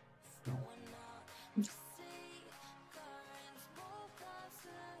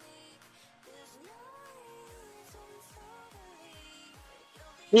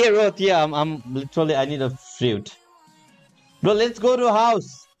 Yeah, Ruth. Yeah, I'm literally I need a fruit. Bro, let's go to a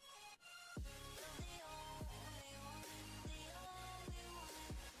house.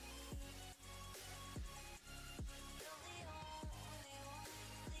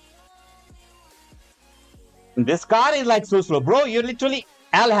 This car is like so slow, bro. You're literally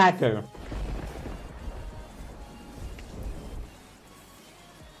Al hacker.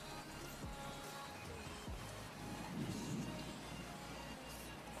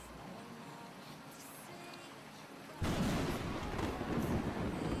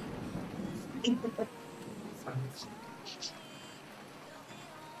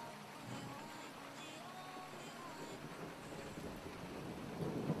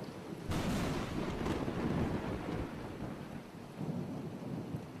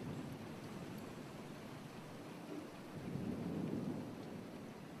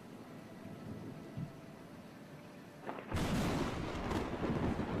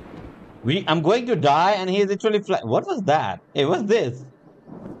 I'm going to die, and he's literally fly. What was that? Hey, what's this?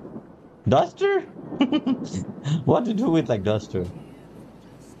 Duster? What to do with like duster?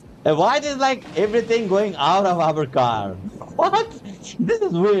 Why is like everything going out of our car? What? This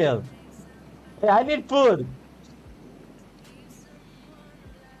is weird. Hey, I need food.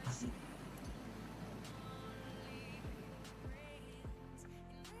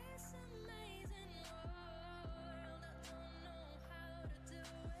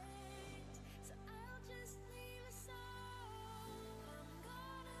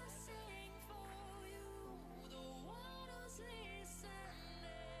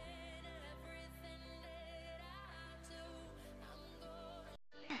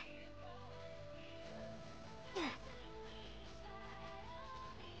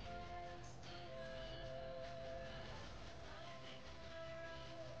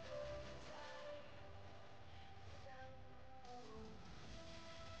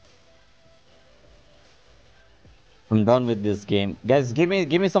 I'm done with this game. Guys, give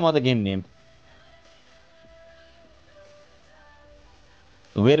me some other game name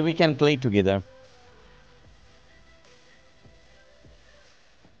where we can play together.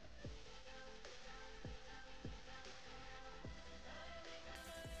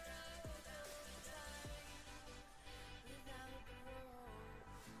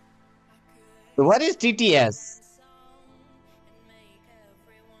 What is TTS?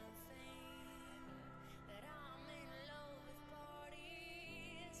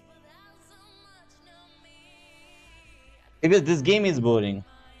 Because this game is boring.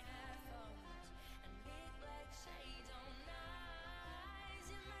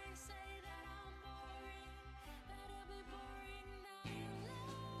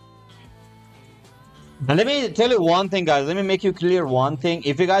 And let me tell you one thing, guys. Let me make you clear one thing.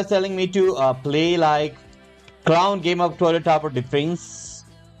 If you guys telling me to play like Crown Game of Toilet Tower Defense,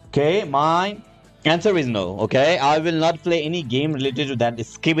 okay, my answer is no. Okay, I will not play any game related to that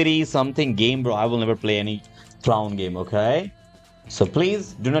skibidi something game, bro. I will never play any clown game. Okay, so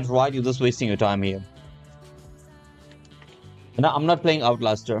please do not write. You're just wasting your time here. No, I'm not playing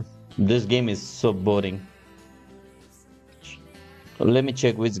Outlaster. This game is so boring. Let me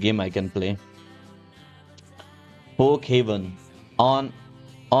check which game I can play. Poke Haven on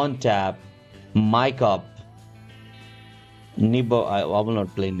tap. Mic up. Neighbor. I will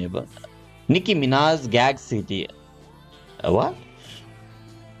not play Neighbor. Nicki Minaj Gag City. What?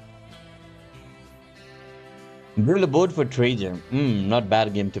 Build a boat for treasure. Not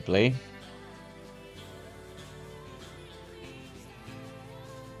bad game to play.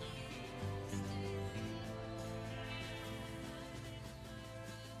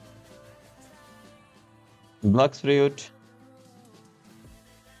 Blocks Fruit.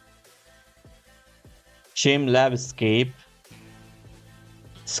 Shame Lab Escape.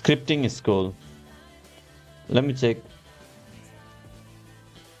 Scripting School. Let me check.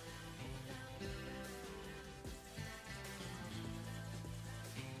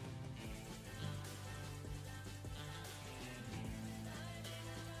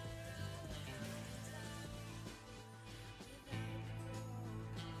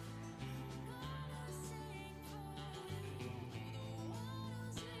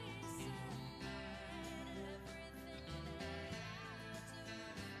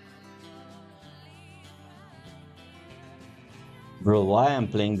 Bro, why I'm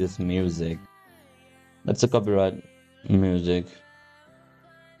playing this music? That's a copyright music.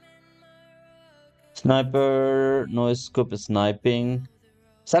 Sniper, no scope sniping.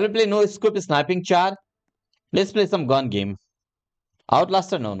 Shall we play no scope sniping, chat? Let's play some gun game.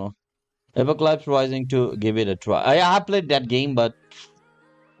 Outlaster, no, no. Everclipse Rising to give it a try. I have played that game, but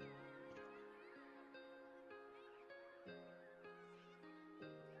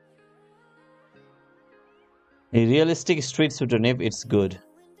a realistic street shooter, if it's good.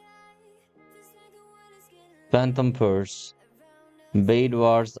 Phantom Purse, Bait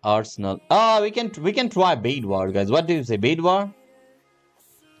Wars, Arsenal. Ah, we can try Bait War, guys. What do you say, Bait War?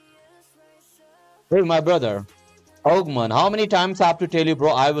 Hey, my brother. Ogman, how many times I have to tell you,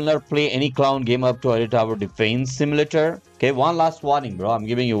 bro? I will not play any clown game up to edit our defense simulator. Okay, one last warning, bro. I'm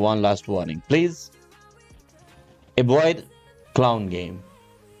giving you one last warning. Please avoid clown game.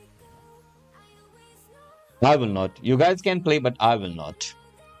 I will not. You guys can play, but I will not.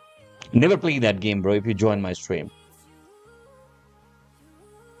 Never play that game, bro, if you join my stream.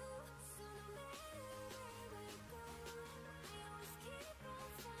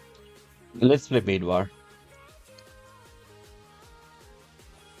 Let's play Paid War.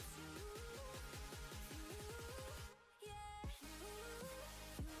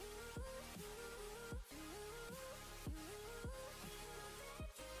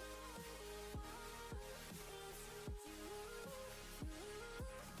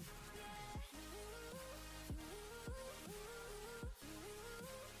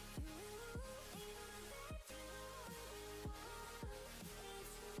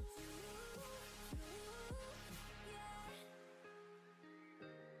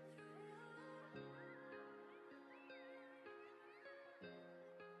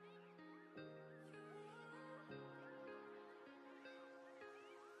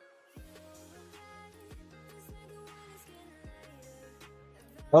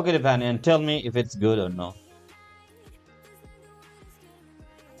 Okay, Devanian, tell me if it's good or no.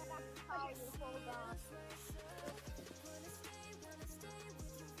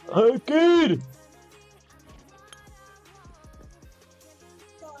 Okay. Okay,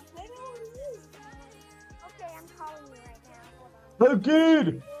 I'm calling you right now. Hold on. Okay.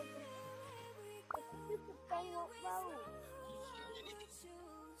 This thing won't load.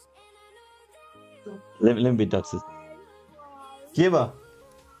 Let me be toxic. Kiba.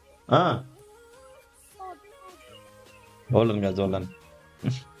 Ah. Hold on, guys. Hold on.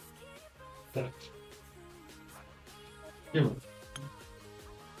 Yeah.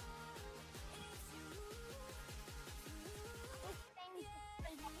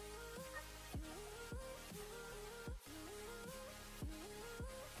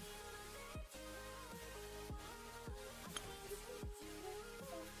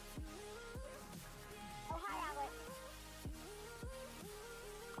 Oh, hi, Alex.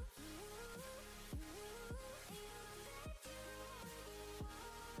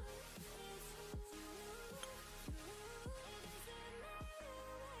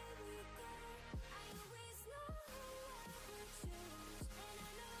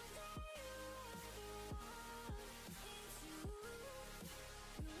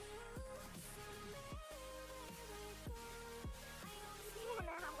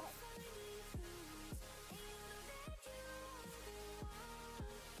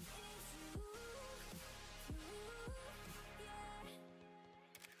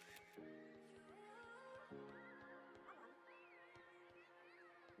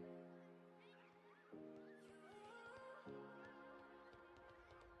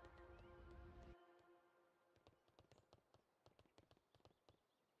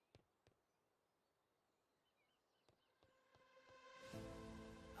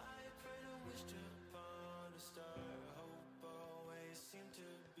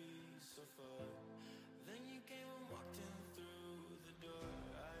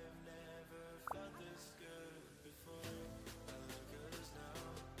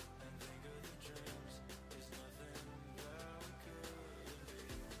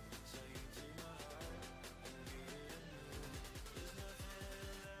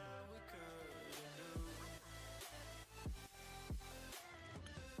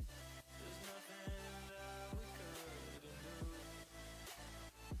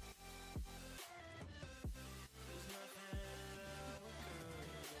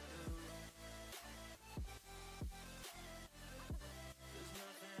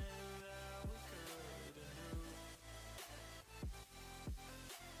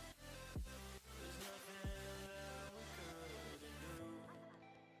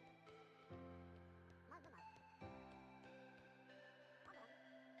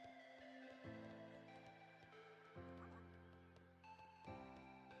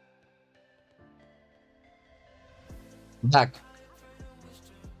 Back.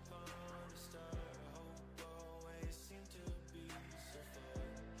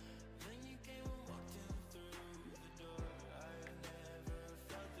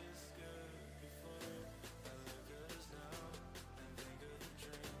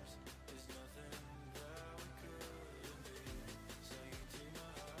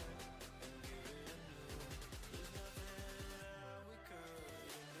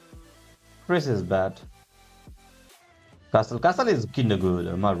 Chris is bad. Castle is kinda good.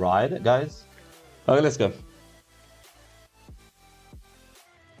 Am I right, guys? Okay, let's go.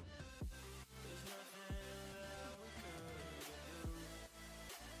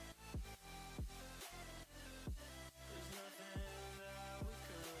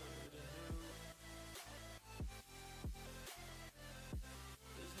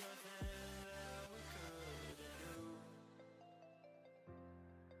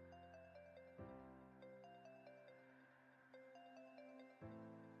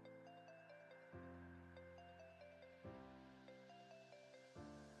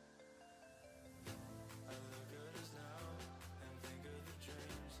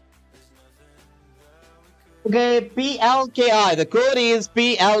 Okay, PLKI. The code is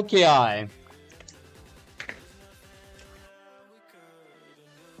PLKI.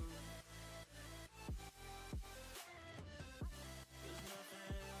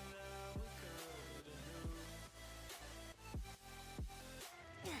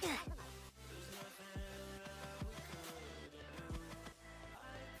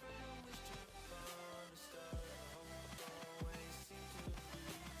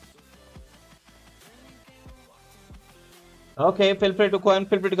 Okay, feel free to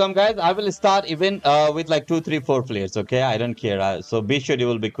come, guys. I will start even with like 2, 3, 4 players. Okay, I don't care. So be sure you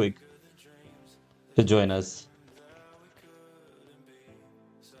will be quick to join us.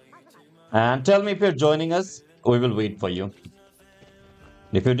 And tell me if you're joining us. We will wait for you.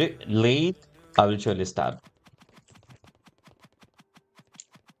 If you're late, I will surely start.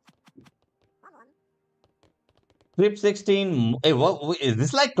 Trip 16. Hey, what is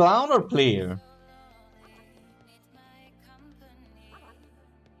this, like clown or player?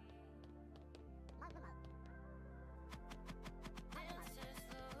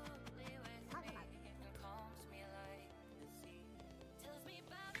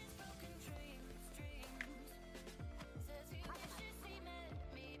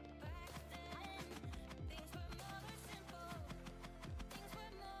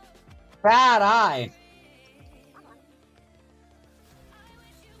 Bad eye.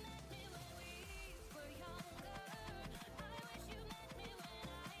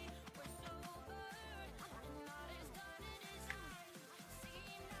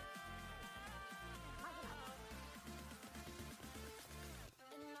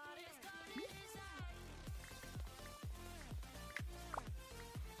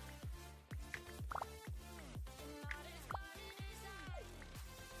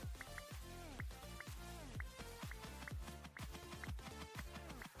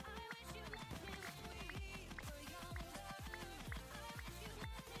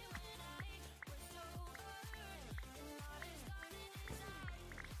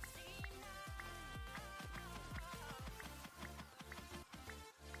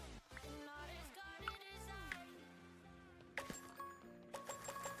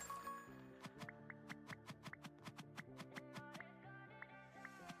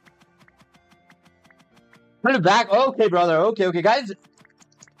 Put it back. Okay, brother. Okay, guys.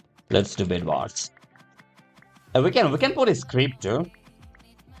 Let's do bit wars. We can put a script too.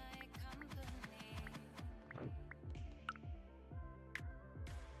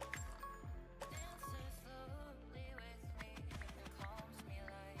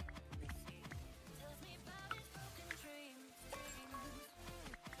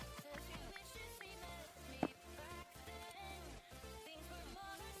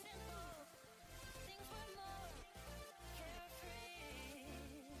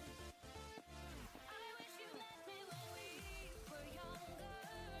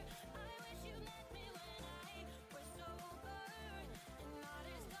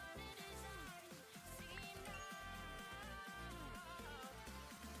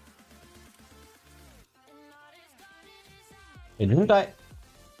 Didn't I?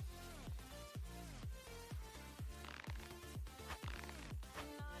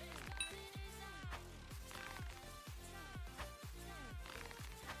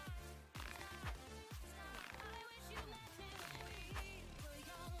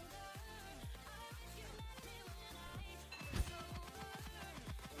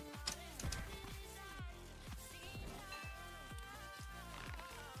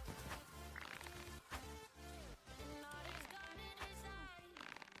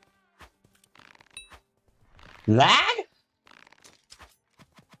 Lag?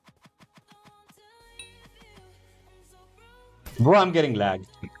 Bro, I'm getting lag.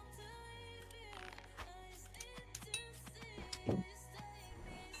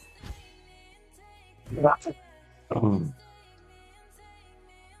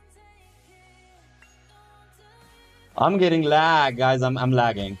 I'm getting lag, guys. I'm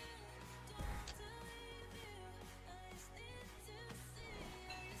lagging.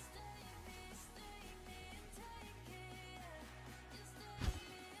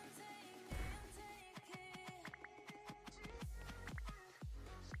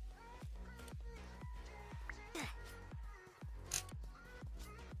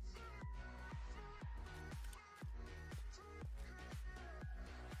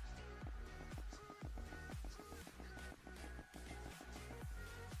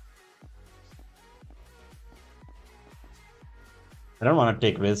 I don't want to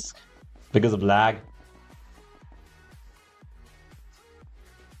take risk because of lag.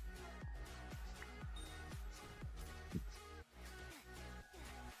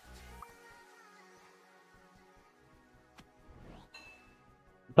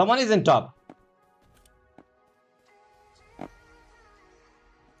 Someone is in top.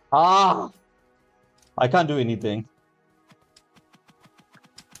 Ah, I can't do anything.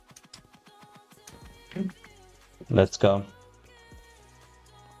 Let's go.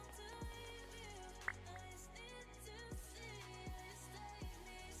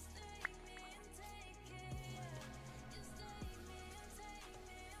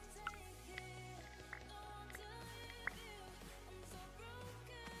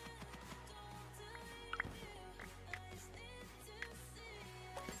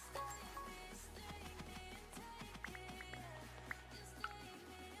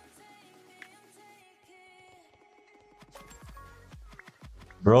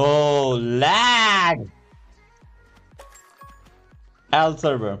 Bro, lag. L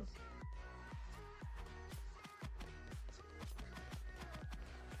server.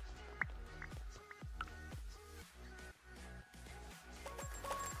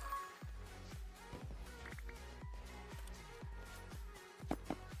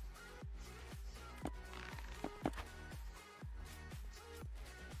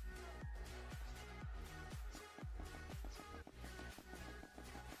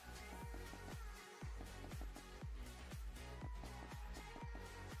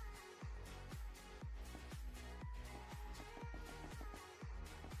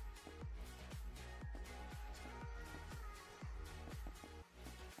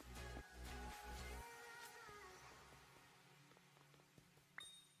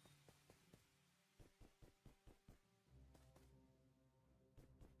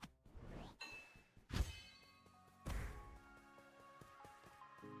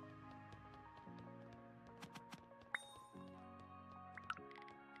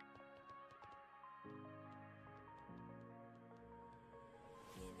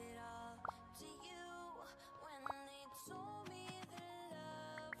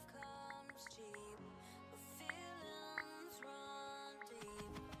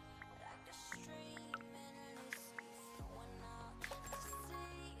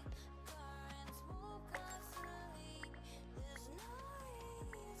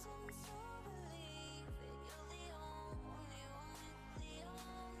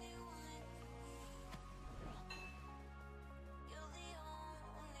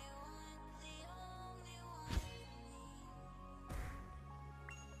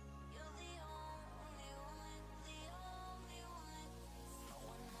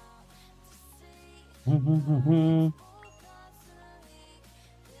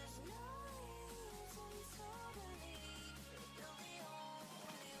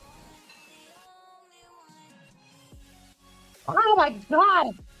 Oh my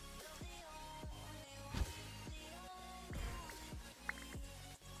god!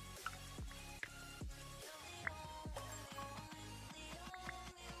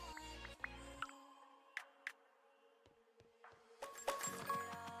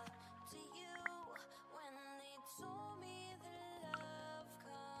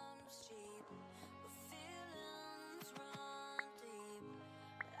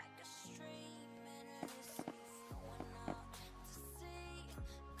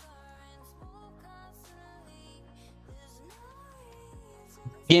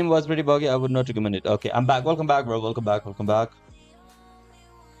 Game was pretty buggy. I would not recommend it. Okay, I'm back. Welcome back, bro. Welcome back. Welcome back.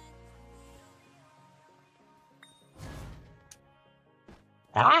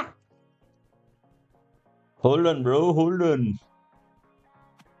 Ah! Hold on, bro. Hold on.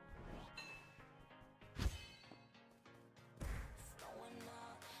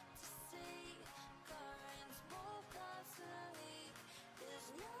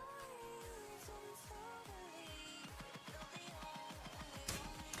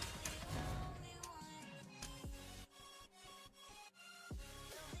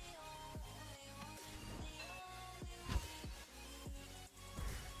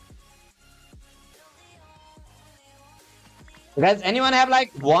 Guys, anyone have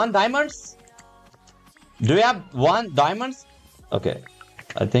like one diamonds? Do you have one diamonds? Okay,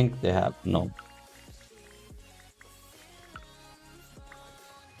 I think they have. No.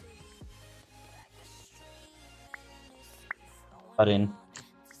 Are in.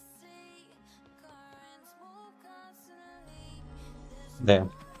 There.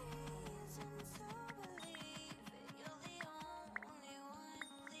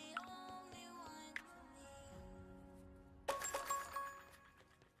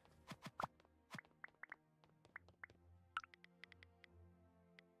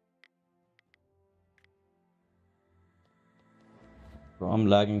 I'm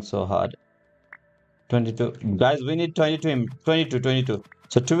lagging so hard. 22. Guys, we need 22. 22, 22.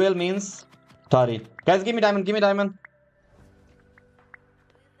 So 12 means 30. Guys, give me diamond. Give me diamond.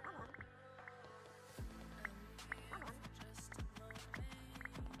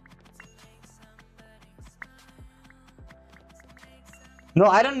 No,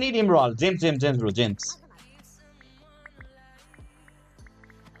 I don't need emerald. James, bro. James.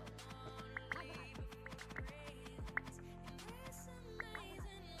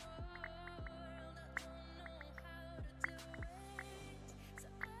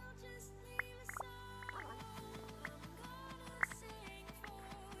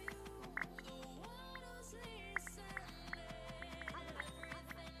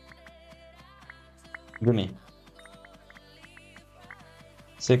 Give me.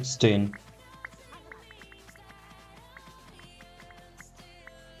 16.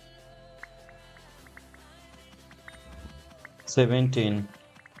 17.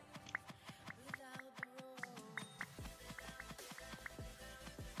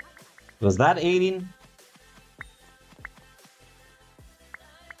 Was that 18?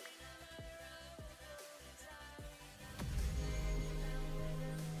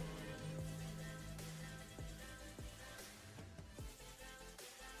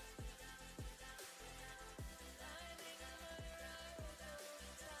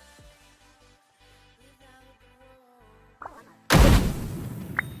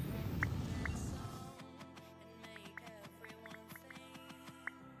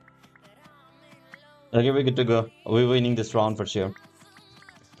 Okay, we're good to go. We're winning this round for sure.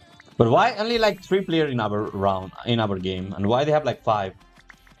 But why only like 3 players in our round, in our game? And why they have like 5?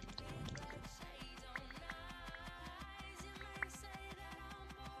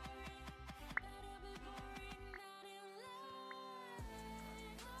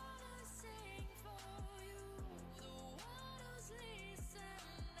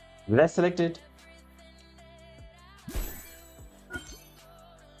 Did I select it?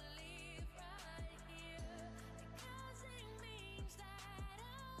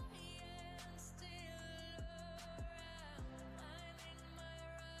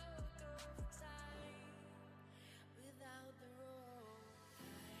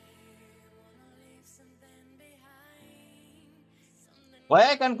 Why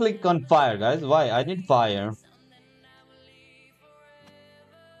I can't click on fire, guys? Why? I need fire.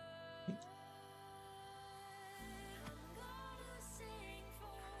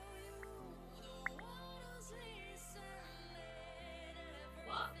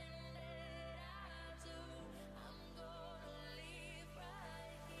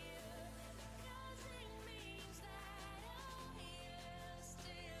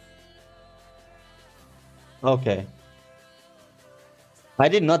 Okay. I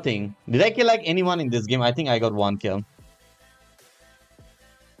did nothing. Did I kill like anyone in this game? I think I got 1 kill.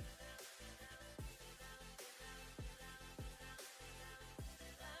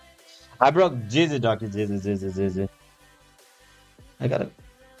 I broke GG, Doctor. GG. I got it.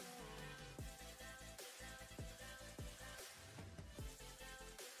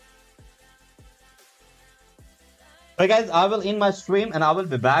 Okay, guys, I will end my stream and I will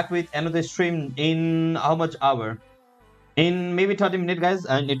be back with another stream in how much hour? In maybe 30 minutes, guys,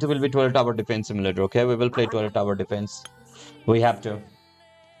 and it will be 12 tower defense simulator. Okay, we will play 12 tower defense. We have to.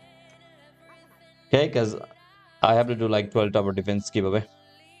 Okay, because I have to do like 12 tower defense giveaway.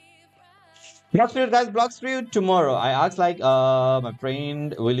 Block Spirit, guys, Block Spirit tomorrow. I asked like my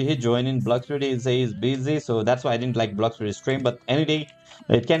friend, will he join in Block Spirit? He says he's busy, so that's why I didn't like Block Spirit stream. But any day,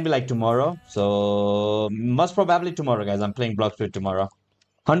 it can be like tomorrow. So most probably tomorrow, guys. I'm playing Block Spirit tomorrow.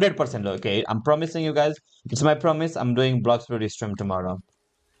 100% okay. I'm promising you guys. It's my promise. I'm doing Block Spirit stream tomorrow.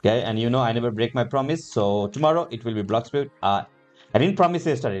 Okay, and you know I never break my promise. So tomorrow it will be Block Spirit. I didn't promise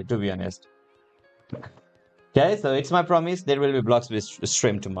yesterday, to be honest. Okay, so it's my promise. There will be Block Spirit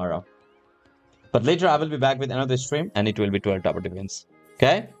stream tomorrow. But later I will be back with another stream and it will be 12 tower defense.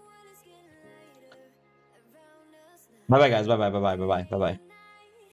 Okay? Bye bye guys. Bye bye.